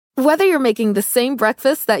Whether you're making the same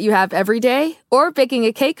breakfast that you have every day or baking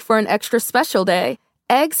a cake for an extra special day,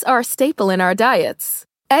 eggs are a staple in our diets.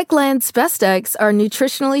 Eggland's best eggs are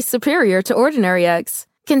nutritionally superior to ordinary eggs,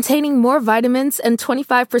 containing more vitamins and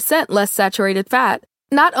 25% less saturated fat.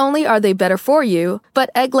 Not only are they better for you,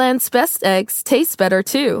 but Eggland's best eggs taste better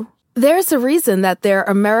too. There's a reason that they're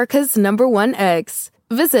America's #1 eggs.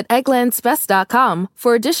 Visit egglandsbest.com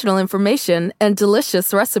for additional information and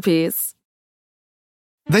delicious recipes.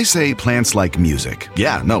 They say plants like music.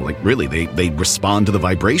 Yeah, no, like really, they respond to the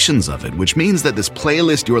vibrations of it, which means that this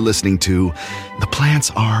playlist you're listening to, the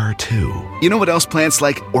plants are too. You know what else plants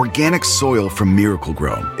like? Organic soil from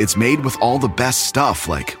Miracle-Gro. It's made with all the best stuff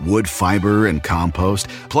like wood fiber and compost.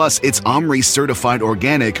 Plus, it's OMRI certified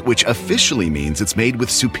organic, which officially means it's made with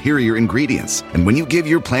superior ingredients. And when you give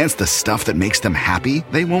your plants the stuff that makes them happy,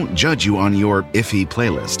 they won't judge you on your iffy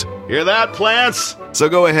playlist. Hear that, plants? So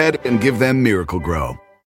go ahead and give them Miracle-Gro.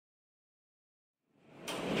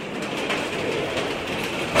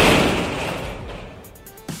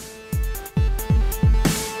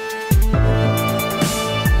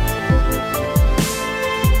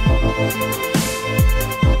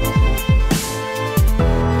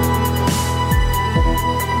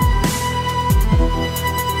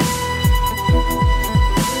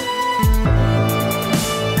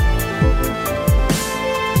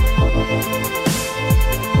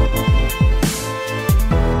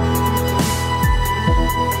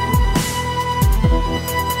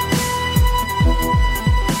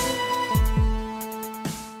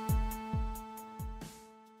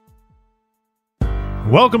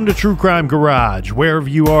 Welcome to True Crime Garage. Wherever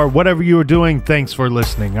you are, whatever you are doing, thanks for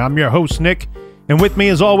listening. I'm your host, Nick, and with me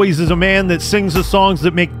as always is a man that sings the songs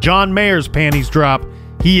that make John Mayer's panties drop.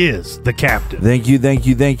 He is the Captain. Thank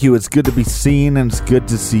you. It's good to be seen, and it's good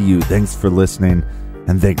to see you. Thanks for listening,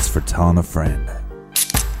 and thanks for telling a friend.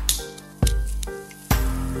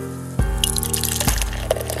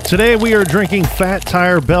 Today we are drinking Fat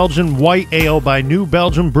Tire Belgian White Ale by New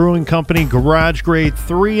Belgium Brewing Company, garage grade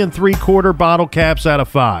 3 3/4 bottle caps out of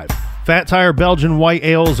 5. Fat Tire Belgian White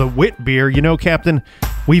Ale is a wit beer. You know, Captain,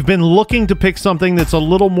 we've been looking to pick something that's a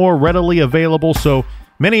little more readily available, so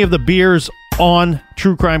many of the beers on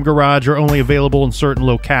True Crime Garage are only available in certain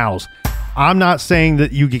locales. I'm not saying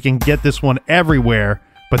that you can get this one everywhere,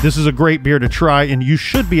 but this is a great beer to try, and you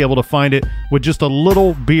should be able to find it with just a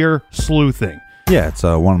little beer sleuthing. Yeah, it's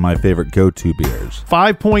one of my favorite go-to beers.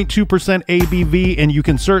 5.2% ABV, and you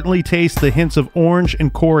can certainly taste the hints of orange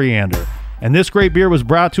and coriander. And this great beer was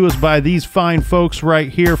brought to us by these fine folks right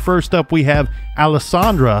here. First up, we have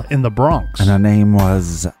Alessandra in the Bronx. And her name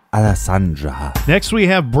was Alessandra. Next, we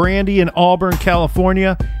have Brandy in Auburn,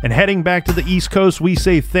 California. And heading back to the East Coast, we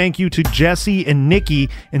say thank you to Jesse and Nikki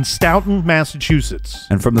in Stoughton, Massachusetts.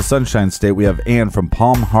 And from the Sunshine State, we have Ann from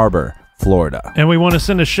Palm Harbor, Florida. And we want to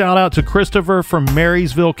send a shout out to Christopher from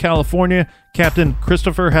Marysville, California. Captain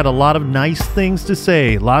Christopher had a lot of nice things to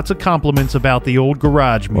say. Lots of compliments about the old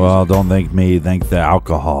garage music. Well, don't thank me, thank the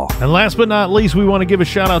alcohol. And last but not least, we want to give a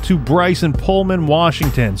shout out to Bryce in Pullman,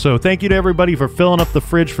 Washington. So thank you to everybody for filling up the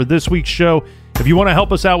fridge for this week's show. If you want to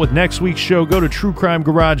help us out with next week's show, go to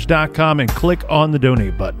truecrimegarage.com and click on the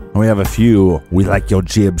donate button. We have a few We Like Your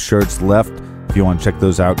Jib shirts left. If you want to check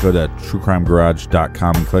those out, go to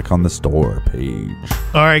truecrimegarage.com and click on the store page.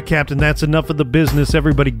 All right, Captain, that's enough of the business.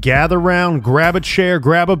 Everybody gather around, grab a chair,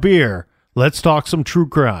 grab a beer. Let's talk some true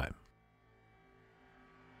crime.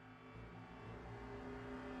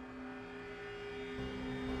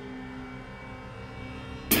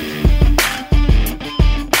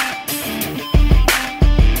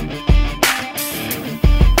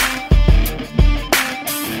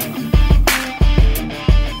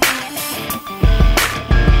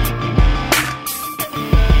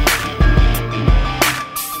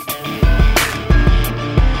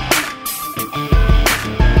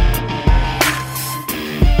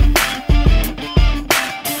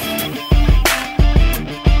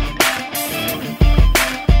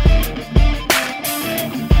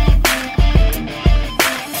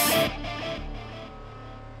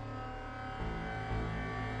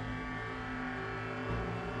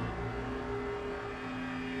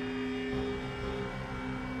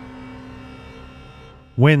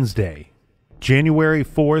 Wednesday, January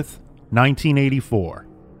 4th, 1984,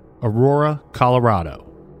 Aurora, Colorado.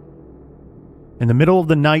 In the middle of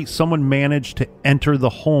the night, someone managed to enter the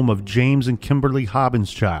home of James and Kimberly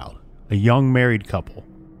Hobbinschild, a young married couple.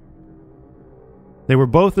 They were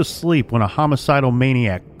both asleep when a homicidal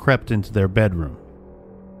maniac crept into their bedroom.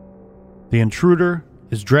 The intruder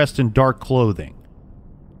is dressed in dark clothing.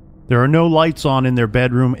 There are no lights on in their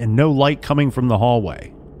bedroom and no light coming from the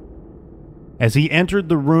hallway. As he entered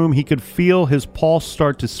the room, he could feel his pulse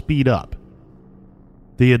start to speed up,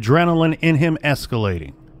 the adrenaline in him escalating.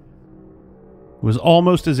 It was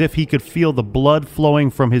almost as if he could feel the blood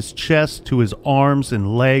flowing from his chest to his arms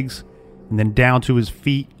and legs, and then down to his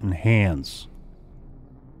feet and hands.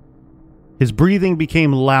 His breathing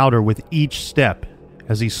became louder with each step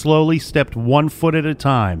as he slowly stepped 1 foot at a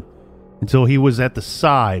time until he was at the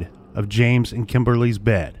side of James and Kimberly's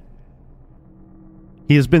bed.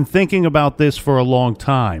 He has been thinking about this for a long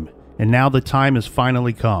time, and now the time has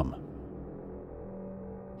finally come.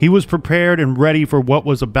 He was prepared and ready for what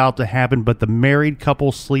was about to happen, but the married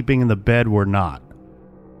couple sleeping in the bed were not.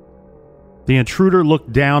 The intruder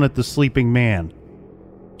looked down at the sleeping man,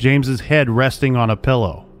 James's head resting on a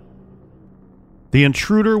pillow. The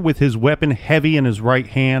intruder, with his weapon heavy in his right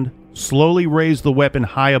hand, slowly raised the weapon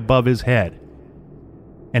high above his head.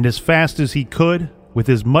 And as fast as he could, with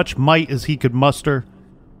as much might as he could muster,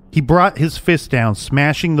 he brought his fist down,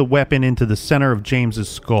 smashing the weapon into the center of James's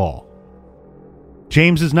skull.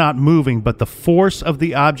 James is not moving, but the force of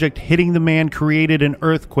the object hitting the man created an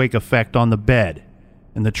earthquake effect on the bed,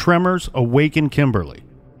 and the tremors awakened Kimberly.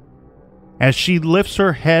 As she lifts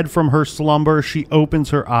her head from her slumber, she opens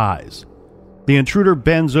her eyes. The intruder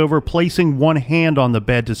bends over, placing one hand on the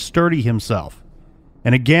bed to steady himself,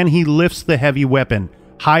 and again he lifts the heavy weapon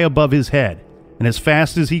high above his head, and as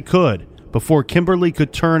fast as he could, before Kimberly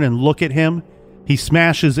could turn and look at him, he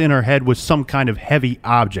smashes in her head with some kind of heavy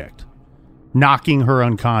object, knocking her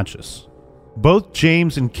unconscious. Both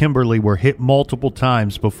James and Kimberly were hit multiple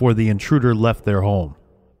times before the intruder left their home.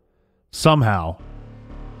 Somehow,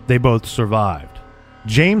 they both survived.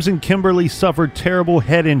 James and Kimberly suffered terrible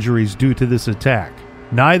head injuries due to this attack.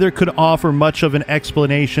 Neither could offer much of an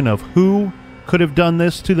explanation of who could have done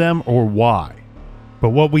this to them or why.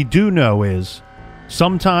 But what we do know is,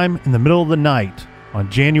 sometime in the middle of the night on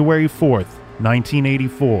January 4th,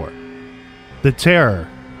 1984, the terror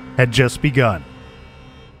had just begun.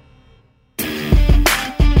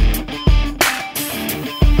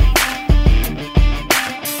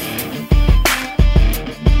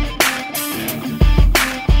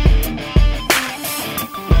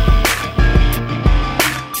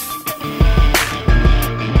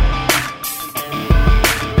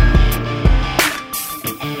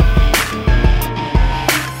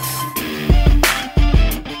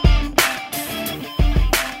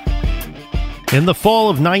 In the fall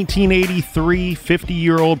of 1983,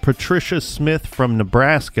 50-year-old Patricia Smith from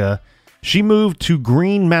Nebraska, she moved to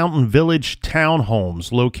Green Mountain Village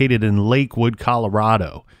townhomes located in Lakewood,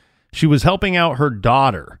 Colorado. She was helping out her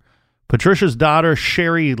daughter. Patricia's daughter,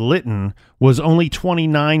 Sherry Litton, was only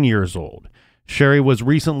 29 years old. Sherry was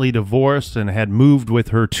recently divorced and had moved with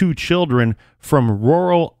her 2 children from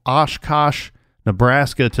rural Oshkosh,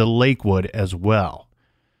 Nebraska to Lakewood as well.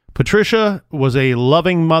 Patricia was a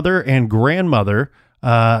loving mother and grandmother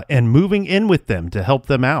and moving in with them to help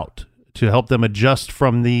them out, to help them adjust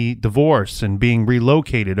from the divorce and being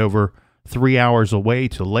relocated over 3 hours away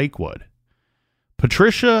to Lakewood.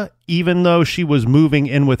 Patricia, even though she was moving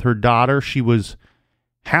in with her daughter, she was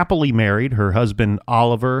happily married. Her husband,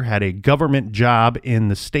 Oliver, had a government job in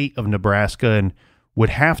the state of Nebraska and would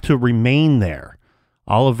have to remain there.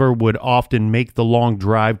 Oliver would often make the long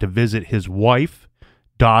drive to visit his wife,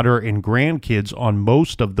 daughter, and grandkids on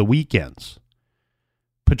most of the weekends.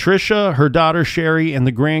 Patricia, her daughter Sherry, and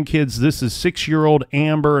the grandkids, this is 6-year-old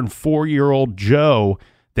Amber and 4-year-old Joe,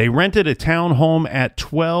 they rented a townhome at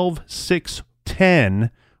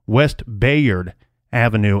 12610 West Bayard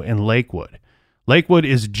Avenue in Lakewood. Lakewood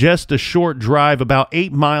is just a short drive about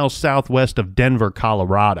 8 miles southwest of Denver,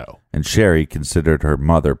 Colorado. And Sherry considered her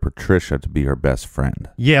mother, Patricia, to be her best friend.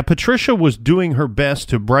 Yeah, Patricia was doing her best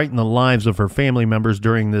to brighten the lives of her family members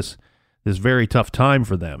during this very tough time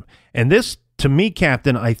for them. And this, to me,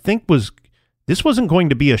 Captain, I think this wasn't going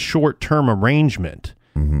to be a short-term arrangement.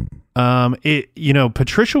 Mm-hmm.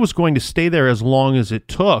 Patricia was going to stay there as long as it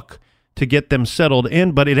took to get them settled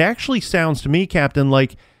in, but it actually sounds to me, Captain,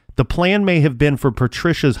 like the plan may have been for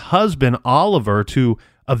Patricia's husband, Oliver, to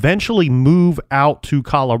eventually move out to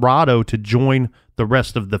Colorado to join the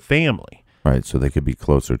rest of the family. Right, so they could be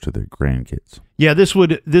closer to their grandkids. Yeah, this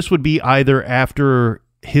would be either after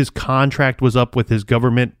his contract was up with his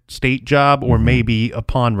government state job or maybe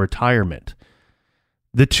upon retirement.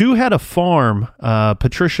 The two had a farm.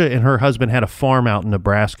 Patricia and her husband had a farm out in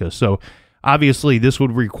Nebraska, so obviously this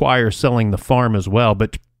would require selling the farm as well,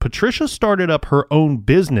 but Patricia started up her own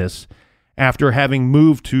business after having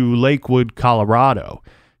moved to Lakewood, Colorado.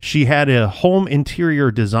 She had a home interior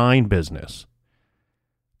design business.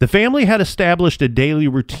 The family had established a daily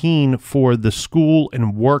routine for the school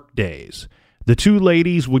and work days. The two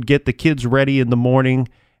ladies would get the kids ready in the morning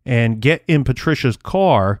and get in Patricia's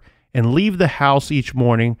car and leave the house each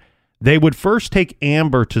morning. They would first take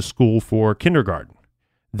Amber to school for kindergarten,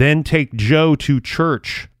 then take Joe to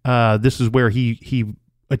church. This is where he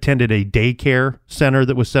attended a daycare center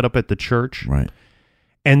that was set up at the church. Right.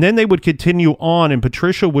 And then they would continue on, and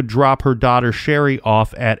Patricia would drop her daughter Sherry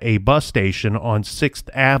off at a bus station on 6th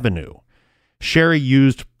Avenue. Sherry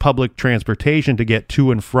used public transportation to get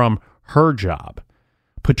to and from her job.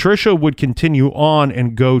 Patricia would continue on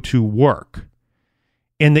and go to work.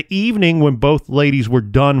 In the evening, when both ladies were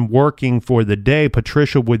done working for the day,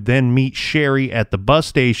 Patricia would then meet Sherry at the bus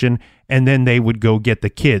station, and then they would go get the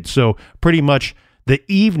kids. So pretty much the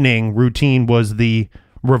evening routine was the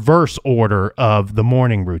reverse order of the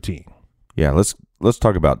morning routine. Yeah, let's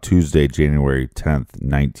talk about Tuesday, January 10th,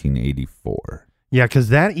 1984. Yeah, because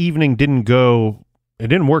that evening it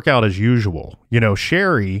didn't work out as usual.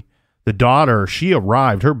 Sherry, the daughter,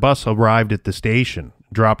 her bus arrived at the station,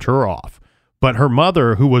 dropped her off. But her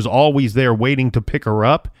mother, who was always there waiting to pick her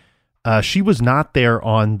up, she was not there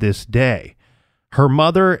on this day. Her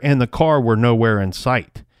mother and the car were nowhere in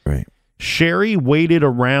sight. Right. Sherry waited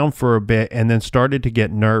around for a bit and then started to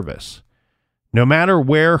get nervous. No matter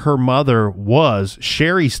where her mother was,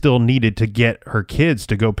 Sherry still needed to get her kids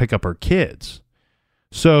to go pick up her kids.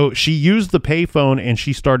 So she used the payphone and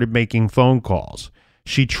she started making phone calls.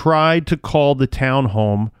 She tried to call the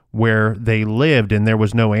townhome where they lived and there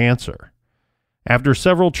was no answer. After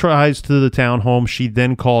several tries to the townhome, she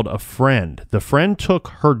then called a friend. The friend took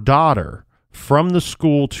her daughter from the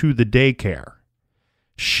school to the daycare.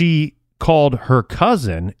 She called her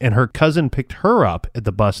cousin, and her cousin picked her up at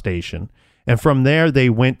the bus station. And from there, they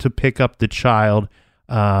went to pick up the children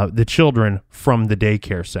from the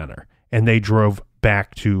daycare center, and they drove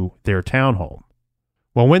back to their townhome.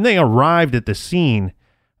 Well, when they arrived at the scene,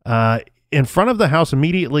 in front of the house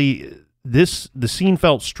immediately, the scene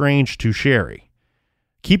felt strange to Sherry.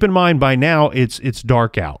 Keep in mind, by now, it's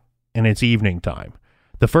dark out, and it's evening time.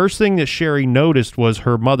 The first thing that Sherry noticed was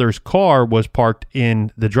her mother's car was parked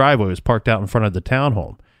in the driveway. It was parked out in front of the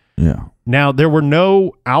townhome. Yeah. Now, there were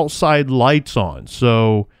no outside lights on.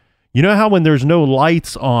 So, you know how when there's no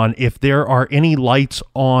lights on, if there are any lights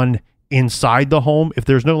on inside the home, if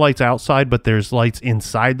there's no lights outside, but there's lights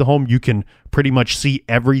inside the home, you can pretty much see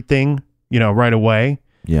everything, right away.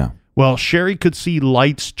 Yeah. Well, Sherry could see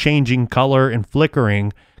lights changing color and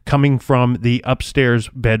flickering coming from the upstairs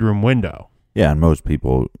bedroom window. Yeah, and most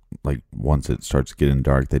people, once it starts getting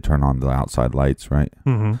dark, they turn on the outside lights, right?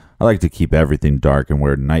 Mm-hmm. I like to keep everything dark and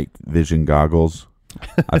wear night vision goggles.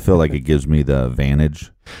 I feel like it gives me the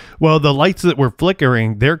advantage. Well, the lights that were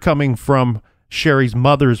flickering, they're coming from Sherry's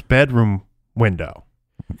mother's bedroom window.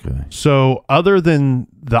 Okay. So other than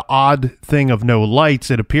the odd thing of no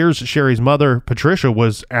lights, it appears Sherry's mother, Patricia,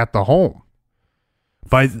 was at the home.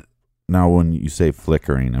 Now, when you say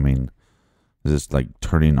flickering, I mean, is this like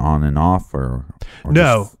turning on and off or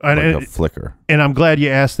no, just like a flicker? And I'm glad you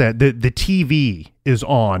asked that. The TV is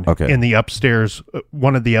on in the upstairs,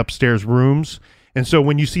 one of the upstairs rooms. And so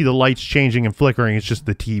when you see the lights changing and flickering, it's just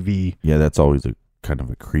the TV. Yeah, that's always a kind of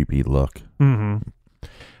a creepy look. Mm-hmm.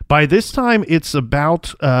 By this time, it's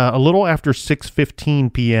about a little after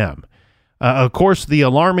 6:15 p.m. Of course, the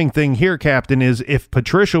alarming thing here, Captain, is if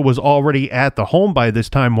Patricia was already at the home by this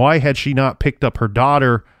time, why had she not picked up her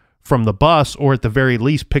daughter from the bus, or at the very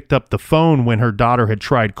least picked up the phone when her daughter had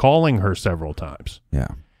tried calling her several times? Yeah.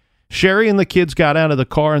 Sherry and the kids got out of the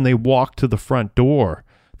car and they walked to the front door.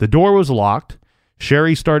 The door was locked.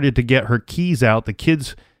 Sherry started to get her keys out. The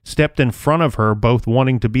kids stepped in front of her, both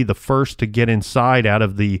wanting to be the first to get inside out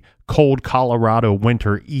of the cold Colorado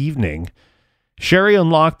winter evening. Sherry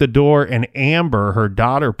unlocked the door, and Amber, her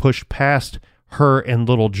daughter, pushed past her and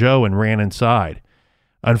little Joe and ran inside.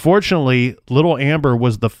 Unfortunately, little Amber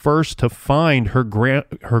was the first to find her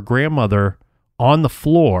grandmother on the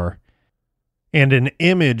floor, and an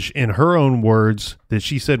image, in her own words, that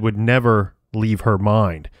she said would never leave her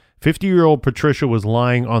mind. 50-year-old Patricia was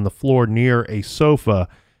lying on the floor near a sofa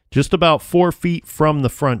just about 4 feet from the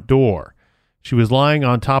front door. She was lying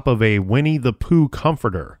on top of a Winnie the Pooh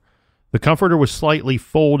comforter. The comforter was slightly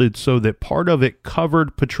folded so that part of it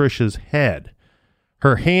covered Patricia's head.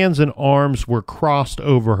 Her hands and arms were crossed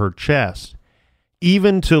over her chest.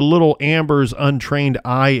 Even to little Amber's untrained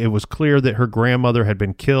eye, it was clear that her grandmother had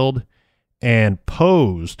been killed and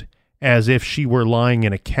posed as if she were lying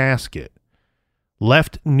in a casket.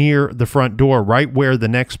 Left near the front door, right where the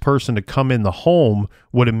next person to come in the home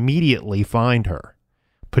would immediately find her.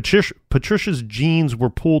 Patricia's jeans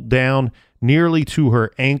were pulled down nearly to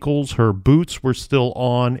her ankles. Her boots were still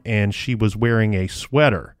on, and she was wearing a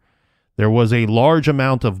sweater. There was a large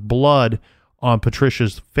amount of blood on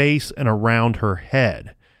Patricia's face and around her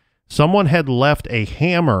head. Someone had left a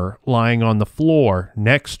hammer lying on the floor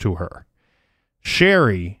next to her.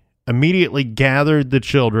 Sherry immediately gathered the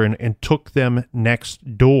children and took them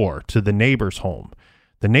next door to the neighbor's home.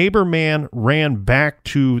 The neighbor man ran back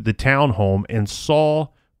to the townhome and saw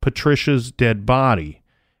Patricia's dead body.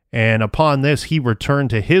 And upon this, he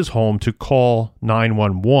returned to his home to call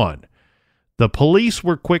 911. The police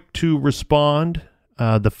were quick to respond.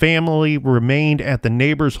 The family remained at the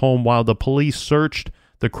neighbor's home while the police searched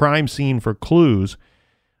the crime scene for clues.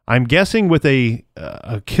 I'm guessing with a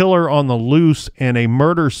killer on the loose and a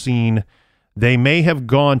murder scene, they may have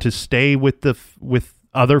gone to stay with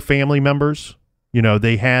other family members. You know,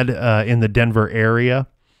 they had in the Denver area.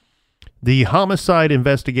 The homicide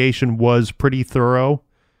investigation was pretty thorough.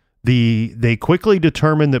 They quickly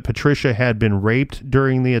determined that Patricia had been raped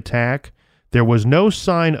during the attack. There was no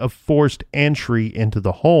sign of forced entry into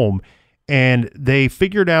the home, and they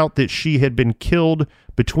figured out that she had been killed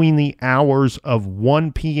between the hours of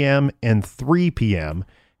 1 p.m. and 3 p.m.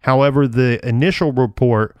 However, the initial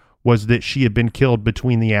report was that she had been killed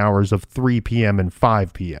between the hours of 3 p.m. and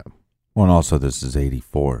 5 p.m. Well, and also this is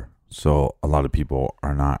 84, so a lot of people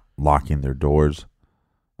are not locking their doors,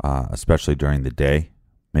 especially during the day.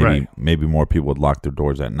 Maybe more people would lock their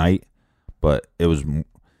doors at night, but it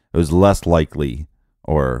was less likely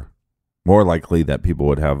or more likely that people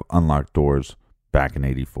would have unlocked doors back in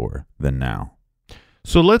 84 than now.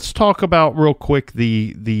 So let's talk about real quick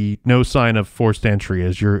the no sign of forced entry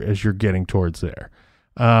as you're getting towards there.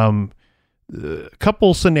 A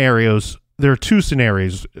couple scenarios. There are two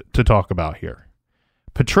scenarios to talk about here.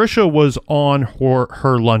 Patricia was on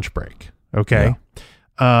her lunch break, okay?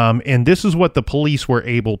 Yeah. And this is what the police were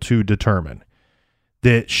able to determine.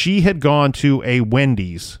 That she had gone to a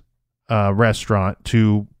Wendy's restaurant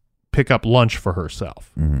to pick up lunch for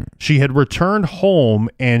herself. Mm-hmm. She had returned home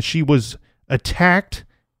and she was attacked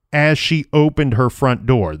as she opened her front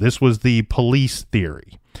door. This was the police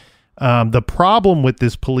theory. The problem with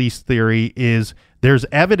this police theory is there's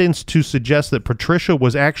evidence to suggest that Patricia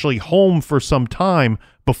was actually home for some time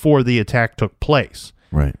before the attack took place.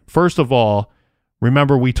 Right. First of all,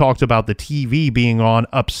 remember we talked about the TV being on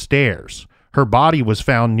upstairs. Her body was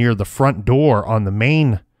found near the front door on the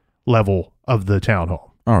main level of the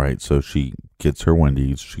townhome. All right, so she gets her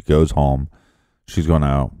Wendy's. She goes home. She's going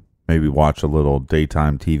to maybe watch a little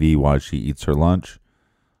daytime TV while she eats her lunch,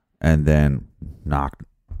 and then knock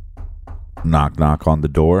on the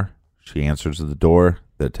door. She answers the door.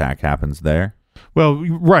 The attack happens there. Well,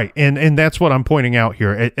 right, and that's what I'm pointing out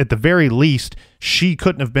here. At the very least, she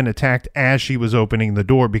couldn't have been attacked as she was opening the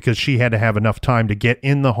door because she had to have enough time to get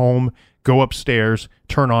in the home, go upstairs,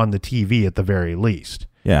 turn on the TV at the very least.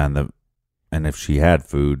 Yeah, and if she had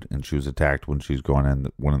food and she was attacked when she's going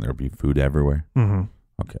in, wouldn't there be food everywhere? Mm-hmm.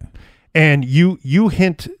 Okay. And you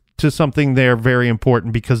hint to something there very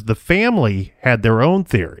important because the family had their own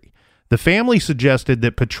theory. The family suggested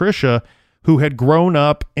that Patricia, who had grown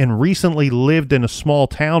up and recently lived in a small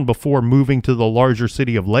town before moving to the larger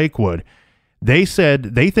city of Lakewood, they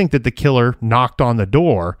said they think that the killer knocked on the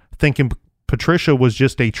door thinking Patricia was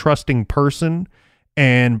just a trusting person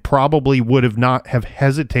and probably would have not have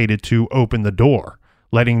hesitated to open the door,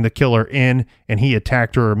 letting the killer in, and he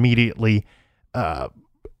attacked her immediately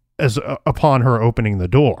upon her opening the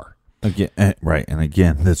door. Again, right, and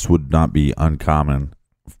again, this would not be uncommon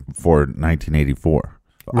for 1984.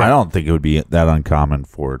 Right. I don't think it would be that uncommon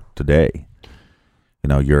for today. You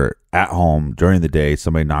know, you're at home during the day,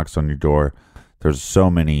 somebody knocks on your door. There's so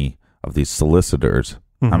many of these solicitors.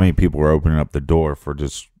 Mm-hmm. How many people are opening up the door for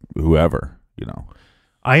just whoever, you know?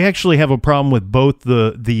 I actually have a problem with both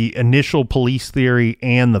the initial police theory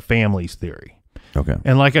and the family's theory. Okay.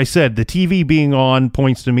 And like I said, the TV being on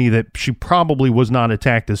points to me that she probably was not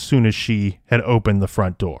attacked as soon as she had opened the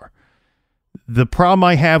front door. The problem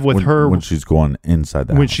I have with her when she's going inside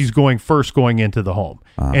the house. When she's going into the home.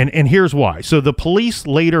 Uh-huh. And here's why. So the police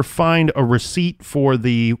later find a receipt for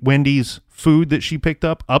the Wendy's food that she picked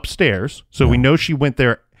up upstairs. So we know she went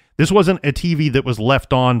there. This wasn't a TV that was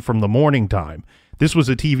left on from the morning time. This was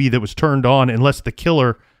a TV that was turned on unless the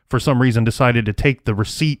killer, for some reason, decided to take the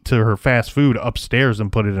receipt to her fast food upstairs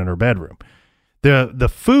and put it in her bedroom. The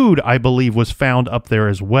food, I believe, was found up there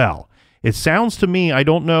as well. It sounds to me, I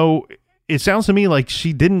don't know, it sounds to me like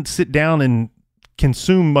she didn't sit down and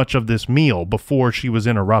consume much of this meal before she was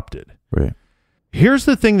interrupted. Right. Here's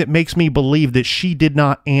the thing that makes me believe that she did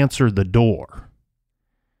not answer the door.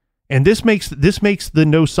 And this makes the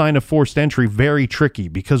no sign of forced entry very tricky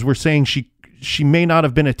because we're saying she may not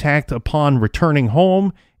have been attacked upon returning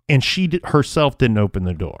home, and she herself didn't open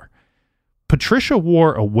the door. Patricia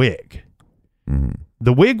wore a wig.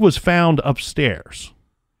 The wig was found upstairs.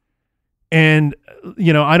 And,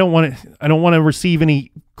 you know, I don't want to receive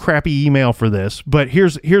any crappy email for this, but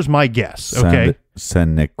here's my guess. Okay.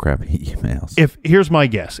 Send Nick crappy emails. Here's my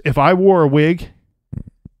guess. If I wore a wig,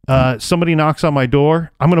 somebody knocks on my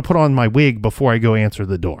door, I'm going to put on my wig before I go answer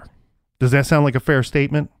the door. Does that sound like a fair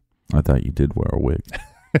statement? I thought you did wear a wig.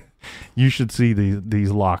 You should see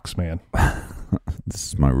these locks, man. This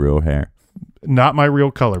is my real hair. Not my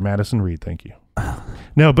real color, Madison Reed. Thank you.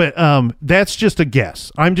 No, but that's just a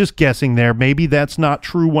guess. I'm just guessing there. Maybe that's not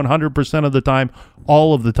true 100% of the time,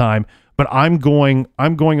 all of the time. But I'm going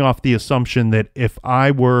off the assumption that if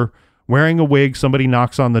I were wearing a wig, somebody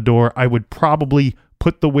knocks on the door, I would probably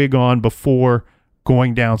put the wig on before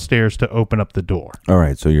going downstairs to open up the door. All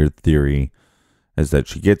right. So your theory is that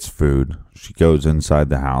she gets food, she goes inside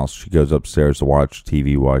the house, she goes upstairs to watch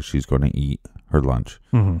TV while she's going to eat her lunch,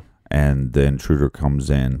 and the intruder comes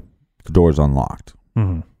in. The door's unlocked.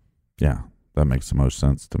 Yeah, that makes the most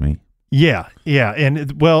sense to me. Yeah,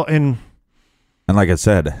 and like I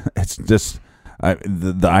said, it's just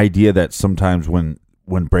the idea that sometimes when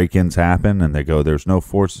break-ins happen and they go, there's no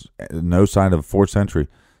sign of forced entry.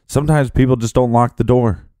 Sometimes people just don't lock the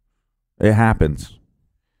door. It happens.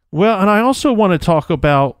 Well, and I also want to talk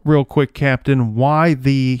about real quick, Captain, why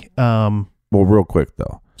the Well, real quick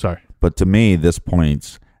though. Sorry, but to me, this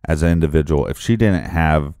points as an individual. If she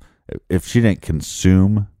didn't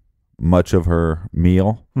consume much of her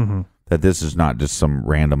meal, that this is not just some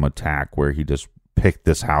random attack where he just picked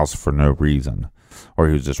this house for no reason, or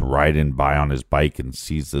he was just riding by on his bike and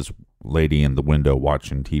sees this lady in the window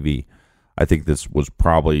watching TV. I think this was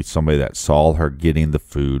probably somebody that saw her getting the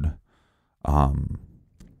food,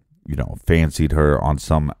 fancied her on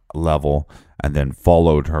some level, and then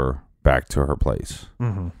followed her back to her place,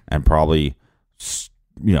 and probably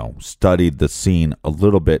studied the scene a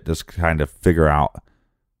little bit, just kind of figure out,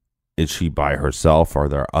 is she by herself? Are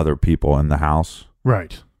there other people in the house?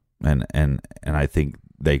 Right. And I think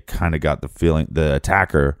they kind of got the feeling, the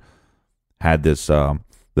attacker had this, the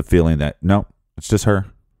feeling that, no, it's just her,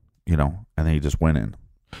 and then he just went in.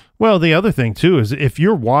 Well, the other thing too is if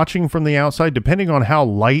you're watching from the outside, depending on how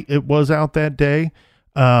light it was out that day,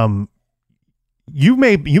 you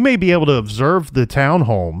may be able to observe the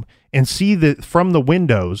townhome and see that from the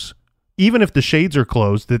windows, even if the shades are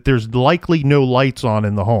closed, that there's likely no lights on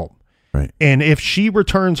in the home. Right. And if she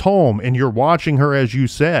returns home and you're watching her, as you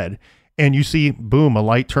said, and you see, boom, a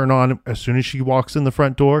light turn on as soon as she walks in the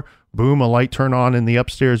front door, boom, a light turn on in the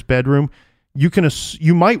upstairs bedroom,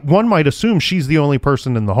 one might assume she's the only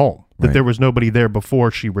person in the home, that right. There was nobody there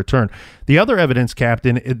before she returned. The other evidence,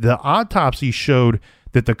 Captain, the autopsy showed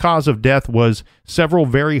that the cause of death was several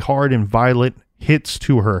very hard and violent hits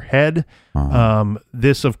to her head.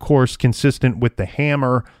 This, of course, consistent with the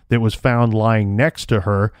hammer that was found lying next to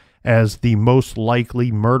her as the most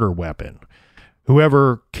likely murder weapon.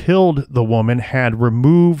 Whoever killed the woman had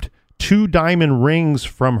removed 2 diamond rings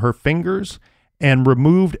from her fingers and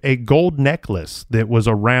removed a gold necklace that was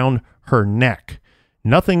around her neck.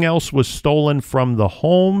 Nothing else was stolen from the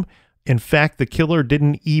home. In fact, the killer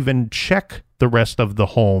didn't even check the rest of the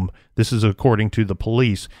home, this is according to the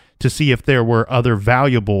police, to see if there were other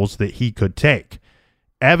valuables that he could take.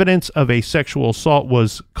 Evidence of a sexual assault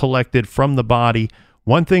was collected from the body.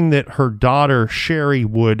 One thing that her daughter, Sherry,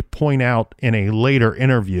 would point out in a later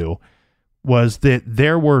interview was that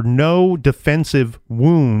there were no defensive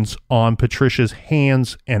wounds on Patricia's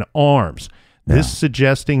hands and arms. Yeah. This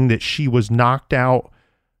suggesting that she was knocked out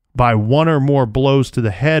by 1 or more blows to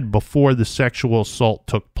the head before the sexual assault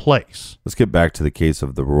took place. Let's get back to the case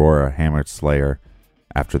of the Aurora Hammer Slayer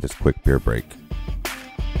after this quick beer break.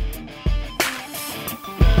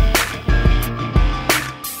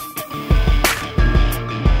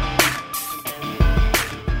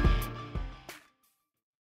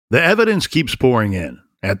 The evidence keeps pouring in.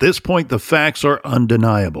 At this point, the facts are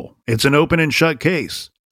undeniable. It's an open and shut case.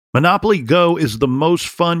 Monopoly Go is the most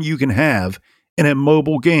fun you can have in a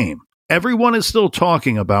mobile game. Everyone is still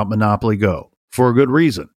talking about Monopoly Go, for a good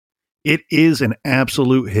reason. It is an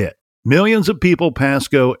absolute hit. Millions of people pass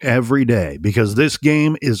Go every day because this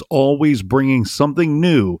game is always bringing something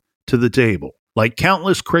new to the table. Like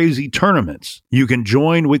countless crazy tournaments you can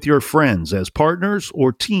join with your friends as partners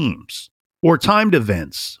or teams. Or timed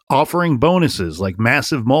events offering bonuses like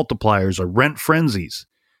massive multipliers or rent frenzies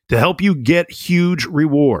to help you get huge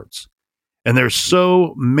rewards. And there's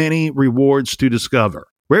so many rewards to discover.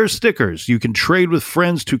 Rare stickers you can trade with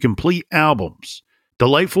friends to complete albums.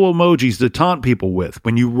 Delightful emojis to taunt people with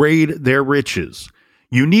when you raid their riches.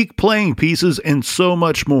 Unique playing pieces and so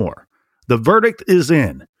much more. The verdict is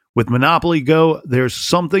in. With Monopoly Go, there's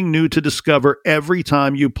something new to discover every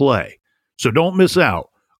time you play. So don't miss out.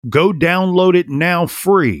 Go download it now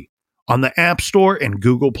free on the App Store and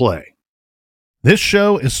Google Play. This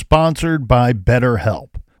show is sponsored by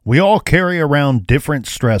BetterHelp. We all carry around different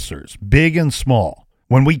stressors, big and small.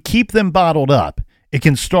 When we keep them bottled up, it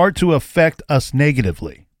can start to affect us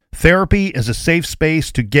negatively. Therapy is a safe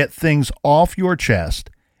space to get things off your chest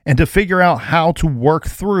and to figure out how to work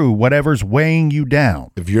through whatever's weighing you down.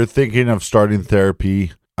 If you're thinking of starting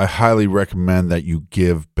therapy, I highly recommend that you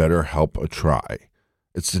give BetterHelp a try.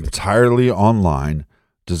 It's entirely online,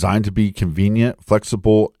 designed to be convenient,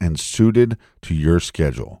 flexible, and suited to your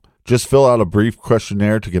schedule. Just fill out a brief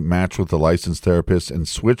questionnaire to get matched with a licensed therapist and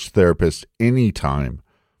switch therapists anytime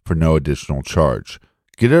for no additional charge.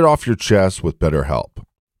 Get it off your chest with BetterHelp.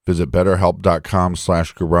 Visit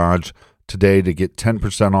BetterHelp.com/garage today to get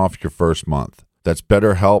 10% off your first month. That's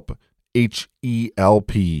BetterHelp,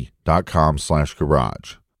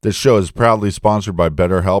 HELP.com/garage. This show is proudly sponsored by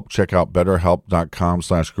BetterHelp. Check out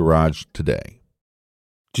BetterHelp.com/garage today.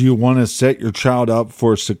 Do you want to set your child up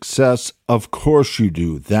for success? Of course you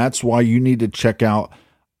do. That's why you need to check out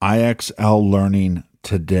IXL Learning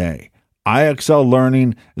today. IXL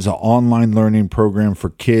Learning is an online learning program for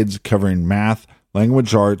kids covering math,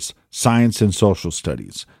 language arts, science, and social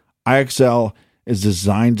studies. IXL is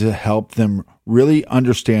designed to help them really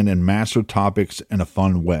understand and master topics in a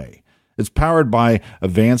fun way. It's powered by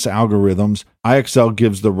advanced algorithms. IXL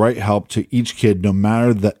gives the right help to each kid, no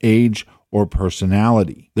matter the age or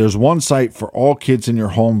personality. There's one site for all kids in your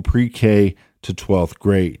home pre-K to 12th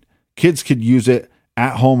grade. Kids could use it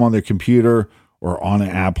at home on their computer or on an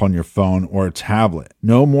app on your phone or a tablet.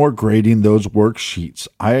 No more grading those worksheets.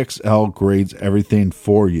 IXL grades everything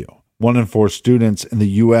for you. 1 in 4 students in the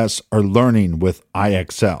U.S. are learning with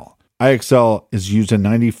IXL. IXL is used in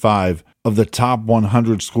 95 of the top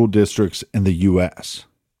 100 school districts in the U.S.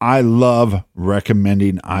 I love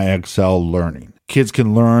recommending IXL Learning. Kids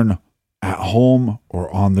can learn at home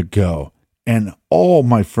or on the go. And all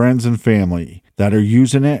my friends and family that are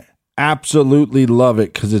using it absolutely love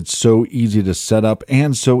it because it's so easy to set up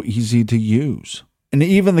and so easy to use. And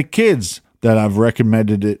even the kids that I've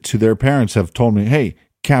recommended it to their parents have told me, hey,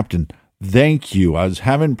 Captain, thank you. I was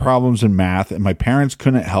having problems in math and my parents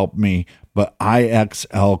couldn't help me, but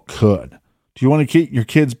IXL could. Do you want to get your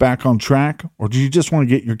kids back on track, or do you just want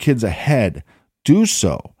to get your kids ahead? Do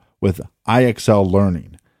so with IXL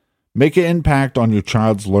Learning. Make an impact on your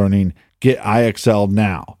child's learning. Get IXL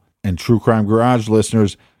now. And True Crime Garage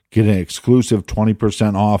listeners get an exclusive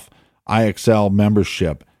 20% off IXL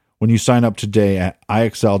membership when you sign up today at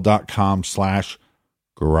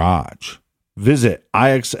IXL.com/garage. Visit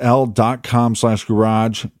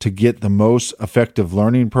IXL.com/garage to get the most effective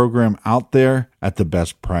learning program out there at the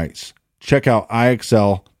best price. Check out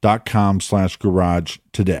IXL.com/garage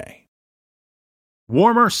today.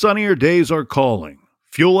 Warmer, sunnier days are calling.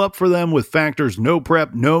 Fuel up for them with Factor's no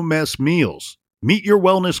prep, no mess meals. Meet your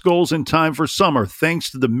wellness goals in time for summer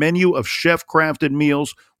thanks to the menu of chef-crafted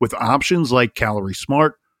meals with options like Calorie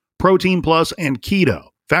Smart, Protein Plus, and Keto.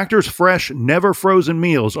 Factor's fresh, never frozen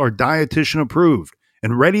meals are dietitian approved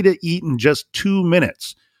and ready to eat in just 2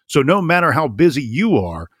 minutes. So no matter how busy you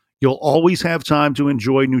are, you'll always have time to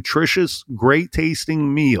enjoy nutritious, great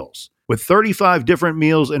tasting meals. With 35 different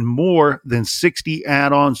meals and more than 60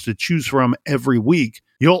 add-ons to choose from every week,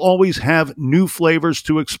 you'll always have new flavors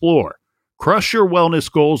to explore. Crush your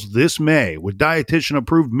wellness goals this May with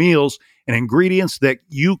dietitian-approved meals and ingredients that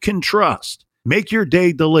you can trust. Make your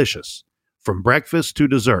day delicious, from breakfast to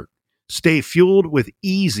dessert. Stay fueled with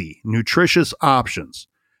easy, nutritious options.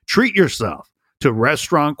 Treat yourself to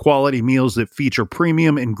restaurant-quality meals that feature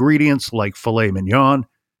premium ingredients like filet mignon,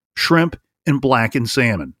 shrimp, and blackened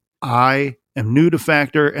salmon. I am new to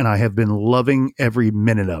Factor, and I have been loving every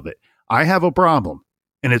minute of it. I have a problem,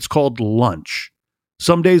 and it's called lunch.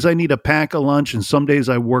 Some days I need to pack a lunch, and some days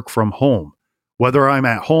I work from home. Whether I'm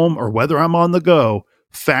at home or whether I'm on the go,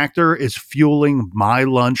 Factor is fueling my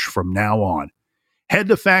lunch from now on. Head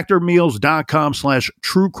to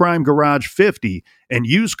factormeals.com/truecrimegarage50 and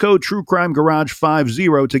use code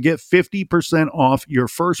truecrimegarage50 to get 50% off your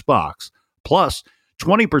first box, plus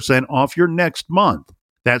 20% off your next month.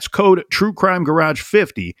 That's code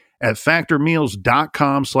truecrimegarage50 at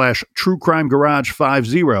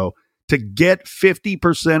factormeals.com/truecrimegarage50 to get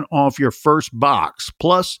 50% off your first box,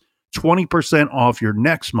 plus 20% off your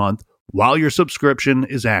next month while your subscription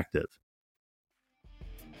is active.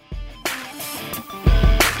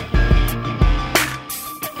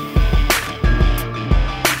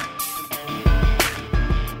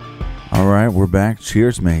 All right, we're back.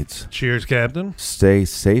 Cheers, mates. Cheers, Captain. Stay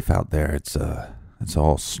safe out there. It's It's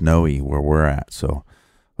all snowy where we're at, so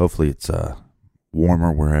hopefully it's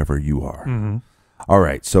warmer wherever you are. Mm-hmm. All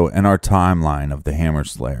right, so in our timeline of the Hammer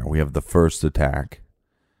Slayer, we have the first attack,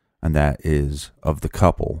 and that is of the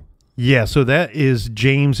couple. Yeah, so that is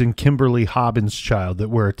James and Kimberly Hobbinschild that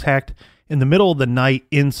were attacked in the middle of the night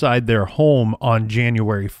inside their home on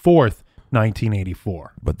January 4th,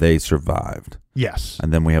 1984. But they survived. Yes.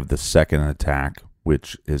 And then we have the second attack,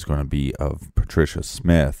 which is going to be of Patricia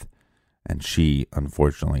Smith, and she,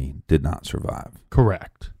 unfortunately, did not survive.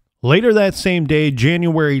 Correct. Later that same day,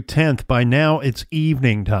 January 10th, by now it's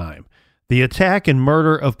evening time. The attack and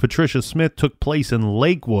murder of Patricia Smith took place in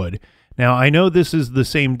Lakewood. Now, I know this is the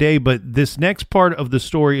same day, but this next part of the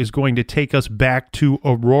story is going to take us back to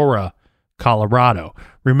Aurora, Colorado.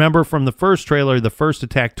 Remember from the first trailer, the first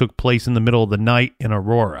attack took place in the middle of the night in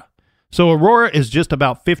Aurora. So Aurora is just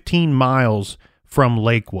about 15 miles from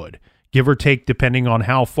Lakewood, give or take, depending on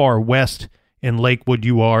how far west in Lakewood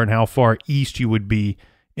you are and how far east you would be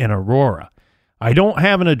in Aurora. I don't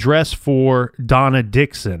have an address for Donna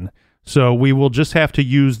Dixon, so we will just have to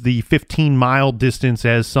use the 15-mile distance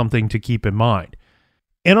as something to keep in mind.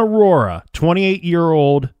 In Aurora,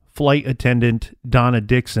 28-year-old flight attendant Donna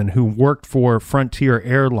Dixon, who worked for Frontier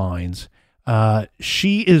Airlines,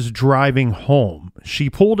 she is driving home. She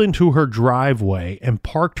pulled into her driveway and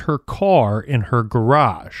parked her car in her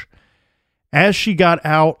garage. As she got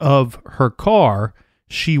out of her car,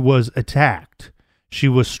 she was attacked. She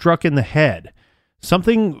was struck in the head.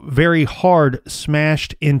 Something very hard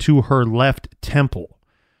smashed into her left temple.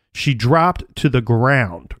 She dropped to the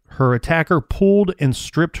ground. Her attacker pulled and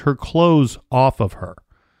stripped her clothes off of her.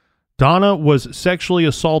 Donna was sexually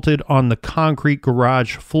assaulted on the concrete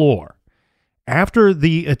garage floor. After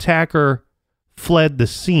the attacker fled the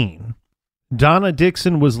scene, Donna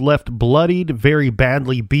Dixon was left bloodied, very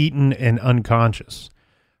badly beaten, and unconscious.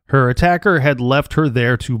 Her attacker had left her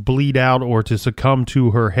there to bleed out or to succumb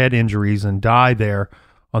to her head injuries and die there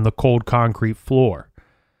on the cold concrete floor.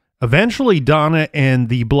 Eventually, Donna and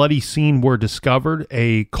the bloody scene were discovered.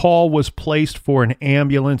 A call was placed for an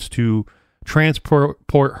ambulance to transport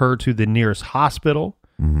her to the nearest hospital.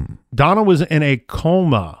 Mm-hmm. Donna was in a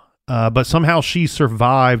coma, but somehow she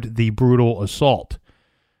survived the brutal assault.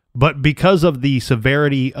 But because of the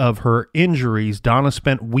severity of her injuries, Donna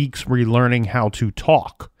spent weeks relearning how to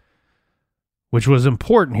talk, which was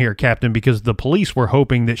important here, Captain, because the police were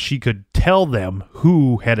hoping that she could tell them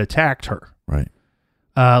who had attacked her. Right.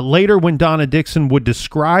 Later, when Donna Dixon would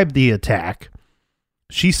describe the attack,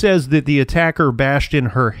 she says that the attacker bashed in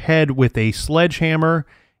her head with a sledgehammer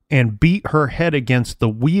and beat her head against the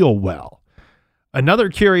wheel well. Another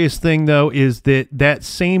curious thing, though, is that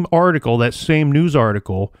same article, that same news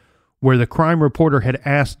article, where the crime reporter had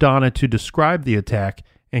asked Donna to describe the attack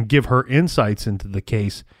and give her insights into the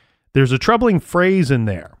case, there's a troubling phrase in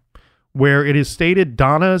there where it is stated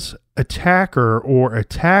Donna's attacker or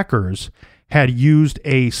attackers had used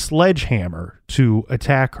a sledgehammer to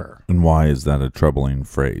attack her. And why is that a troubling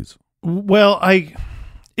phrase? Well,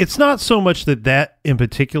 it's not so much that in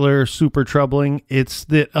particular is super troubling. It's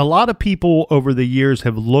that a lot of people over the years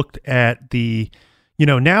have looked at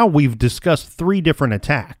now we've discussed three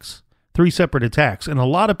separate attacks, and a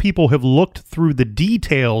lot of people have looked through the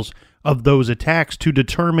details of those attacks to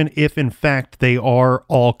determine if in fact they are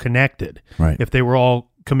all connected, right? If they were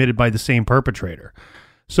all committed by the same perpetrator.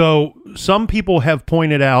 So some people have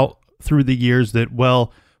pointed out through the years that,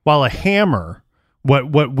 well, while a hammer,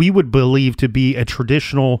 what we would believe to be a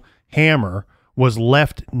traditional hammer, was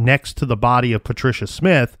left next to the body of Patricia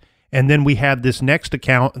Smith, and then we have this next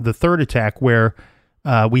account, the third attack, where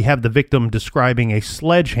we have the victim describing a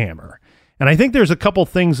sledgehammer. And I think there's a couple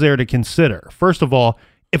things there to consider. First of all,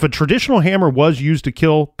 if a traditional hammer was used to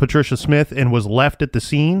kill Patricia Smith and was left at the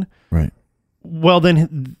scene, right, well,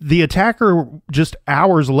 then the attacker just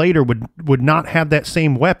hours later would not have that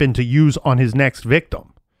same weapon to use on his next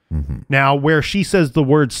victim. Mm-hmm. Now, where she says the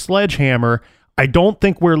word sledgehammer, I don't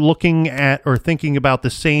think we're looking at or thinking about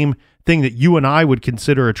the same thing that you and I would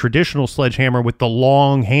consider a traditional sledgehammer with the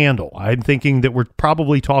long handle. I'm thinking that we're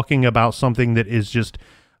probably talking about something that is just...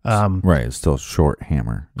 right, it's still a short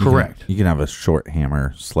hammer. Correct. You can have a short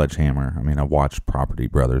hammer, sledgehammer. I mean, I watched Property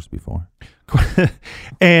Brothers before.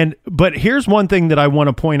 But here's one thing that I want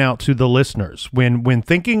to point out to the listeners. When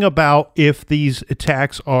thinking about if these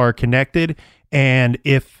attacks are connected and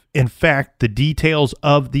if, in fact, the details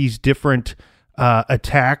of these different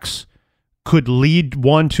attacks could lead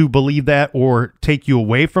one to believe that or take you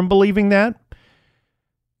away from believing that,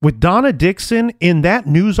 with Donna Dixon, in that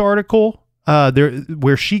news article,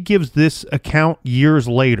 where she gives this account years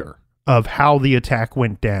later of how the attack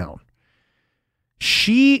went down,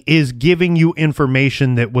 she is giving you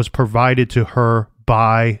information that was provided to her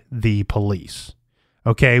by the police.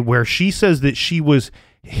 Okay, where she says that she was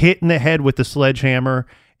hit in the head with the sledgehammer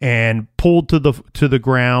and pulled to the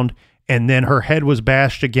ground, and then her head was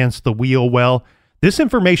bashed against the wheel well. This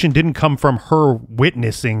information didn't come from her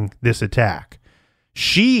witnessing this attack.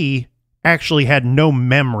 She actually had no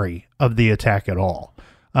memory of the attack at all,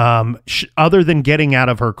 other than getting out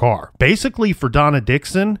of her car. Basically, for Donna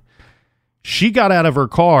Dixon, she got out of her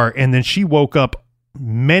car and then she woke up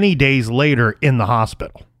many days later in the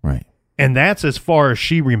hospital. Right. And that's as far as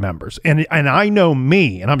she remembers. And I know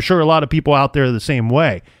me, and I'm sure a lot of people out there are the same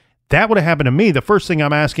way. That would have happened to me. The first thing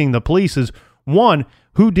I'm asking the police is, one,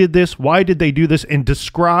 who did this? Why did they do this? And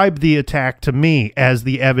describe the attack to me as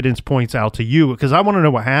the evidence points out to you, because I want to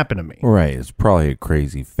know what happened to me. Right. It's probably a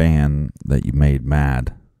crazy fan that you made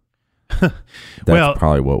mad. That's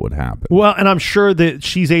probably what would happen. Well, and I'm sure that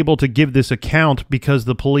she's able to give this account because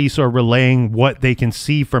the police are relaying what they can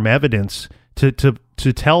see from evidence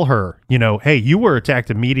to tell her, hey, you were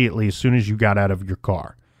attacked immediately as soon as you got out of your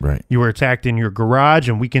car. Right. You were attacked in your garage,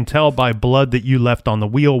 and we can tell by blood that you left on the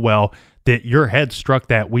wheel well that your head struck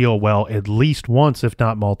that wheel well at least once, if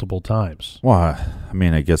not multiple times. Well, I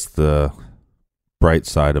mean, I guess the bright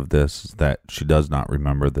side of this is that she does not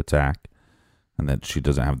remember the attack and that she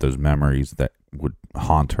doesn't have those memories that would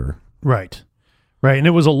haunt her. Right. Right. And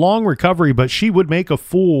it was a long recovery, but she would make a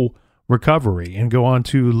full recovery and go on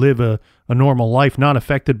to live a normal life, not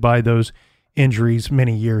affected by those injuries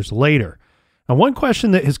many years later. Now, one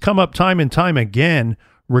question that has come up time and time again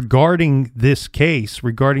regarding this case,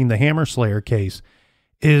 regarding the Hammer Slayer case,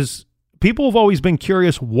 is people have always been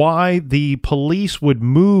curious why the police would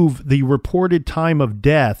move the reported time of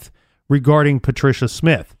death regarding Patricia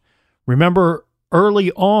Smith. Remember,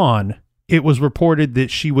 early on, it was reported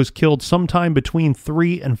that she was killed sometime between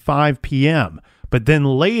 3 and 5 p.m., but then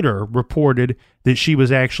later reported that she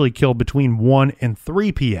was actually killed between 1 and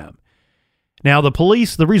 3 p.m. Now, the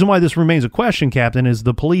police, the reason why this remains a question, Captain, is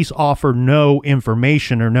the police offer no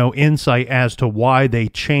information or no insight as to why they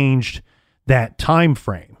changed that time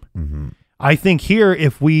frame. Mm-hmm. I think here,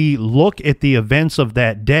 if we look at the events of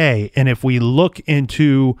that day, and if we look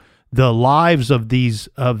into the lives of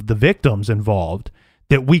the victims involved,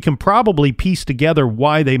 that we can probably piece together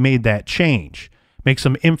why they made that change, make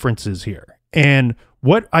some inferences here. And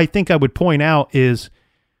what I think I would point out is,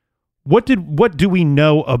 what do we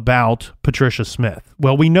know about Patricia Smith?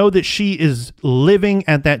 Well, we know that she is living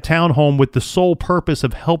at that townhome with the sole purpose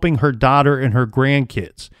of helping her daughter and her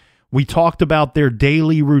grandkids. We talked about their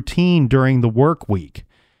daily routine during the work week.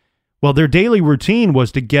 Well, their daily routine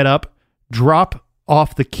was to get up, drop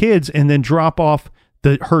off the kids, and then drop off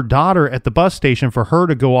her daughter at the bus station for her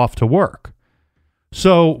to go off to work.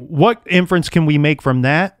 So what inference can we make from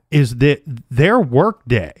that is that their work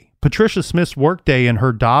day, Patricia Smith's workday and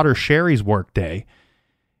her daughter Sherry's workday,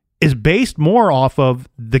 is based more off of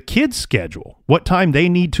the kids' schedule, what time they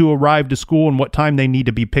need to arrive to school and what time they need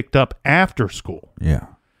to be picked up after school. Yeah.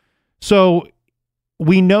 So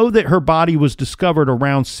we know that her body was discovered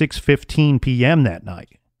around 6:15 p.m. that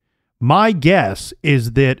night. My guess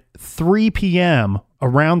is that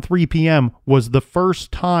around 3 p.m. was the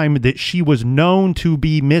first time that she was known to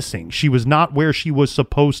be missing. She was not where she was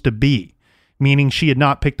supposed to be, meaning she had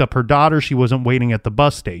not picked up her daughter. She wasn't waiting at the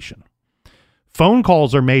bus station. Phone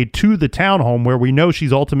calls are made to the townhome where we know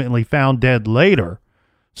she's ultimately found dead later.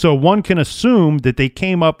 So one can assume that they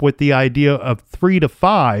came up with the idea of 3 to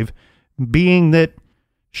 5 being that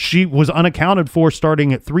she was unaccounted for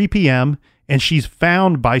starting at 3 p.m. and she's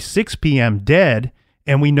found by 6 p.m. dead.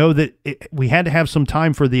 And we know that we had to have some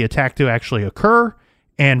time for the attack to actually occur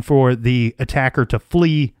and for the attacker to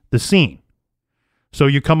flee the scene. So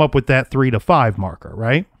you come up with that 3 to 5 marker,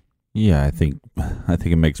 right? Yeah, I think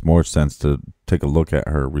it makes more sense to take a look at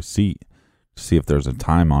her receipt to see if there's a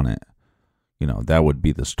time on it. That would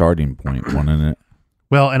be the starting point, wouldn't it?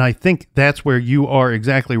 Well, and I think that's where you are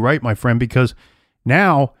exactly right, my friend, because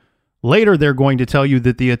now later they're going to tell you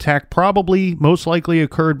that the attack probably most likely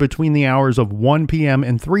occurred between the hours of 1 p.m.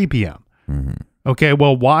 and 3 p.m. Mm-hmm. Okay,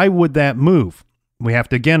 well, why would that move? We have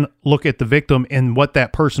to, again, look at the victim and what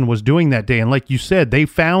that person was doing that day. And like you said, they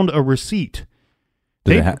found a receipt.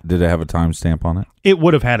 Did it have a timestamp on it? It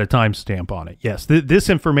would have had a timestamp on it, yes. This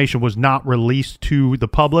information was not released to the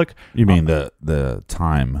public. You mean the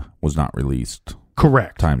time was not released?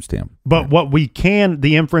 Correct. Timestamp. But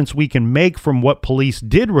the inference we can make from what police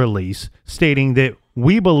did release, stating that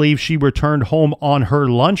we believe she returned home on her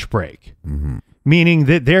lunch break. Mm-hmm. Meaning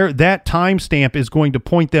that that timestamp is going to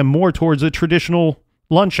point them more towards a traditional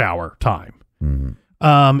lunch hour time.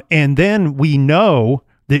 Mm-hmm. And then we know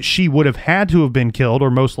that she would have had to have been killed, or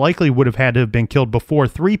most likely would have had to have been killed before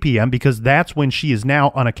 3 p.m. because that's when she is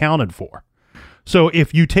now unaccounted for. So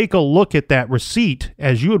if you take a look at that receipt,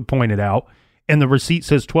 as you had pointed out, and the receipt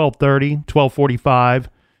says 12:30, 12:45,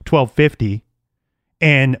 12:50,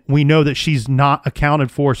 and we know that she's not accounted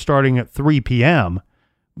for starting at 3 p.m.,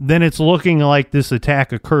 then it's looking like this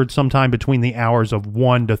attack occurred sometime between the hours of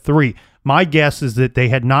 1 to 3. My guess is that they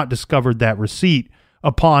had not discovered that receipt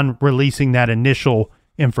upon releasing that initial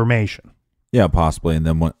information. Yeah, possibly. And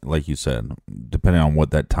then, like you said, depending on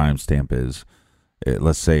what that timestamp is,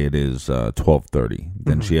 let's say it is 12:30.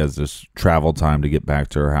 Then she has this travel time to get back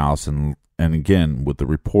to her house. And again, with the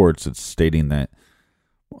reports, it's stating that,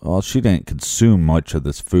 well, she didn't consume much of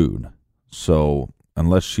this food. So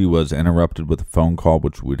unless she was interrupted with a phone call,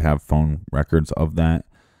 which we'd have phone records of that,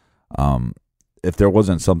 if there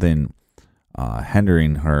wasn't something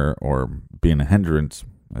hindering her or being a hindrance,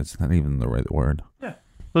 it's not even the right word. Yeah,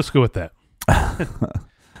 let's go with that.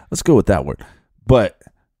 Let's go with that word. But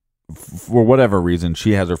for whatever reason,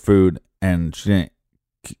 she has her food and she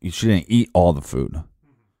didn't eat all the food.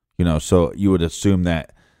 So you would assume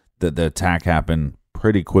that the attack happened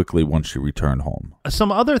pretty quickly once she returned home.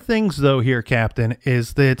 Some other things, though, here, Captain,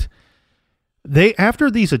 is that after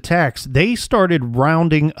these attacks, they started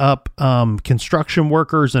rounding up construction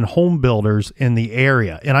workers and home builders in the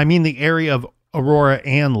area. And I mean the area of Aurora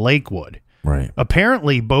and Lakewood. Right.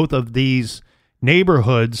 Apparently, both of these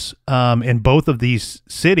neighborhoods in both of these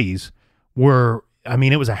cities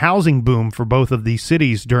it was a housing boom for both of these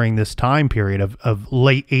cities during this time period of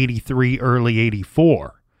late 83, early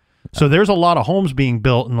 84. So there's a lot of homes being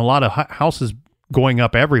built and a lot of houses going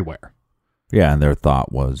up everywhere. Yeah, and their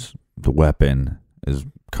thought was the weapon is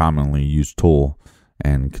commonly used tool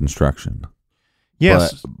in construction.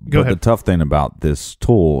 Yes, go ahead. The tough thing about this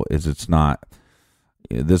tool is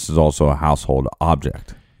this is also a household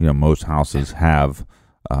object. Most houses have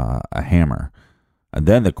a hammer. And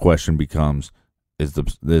then the question becomes, is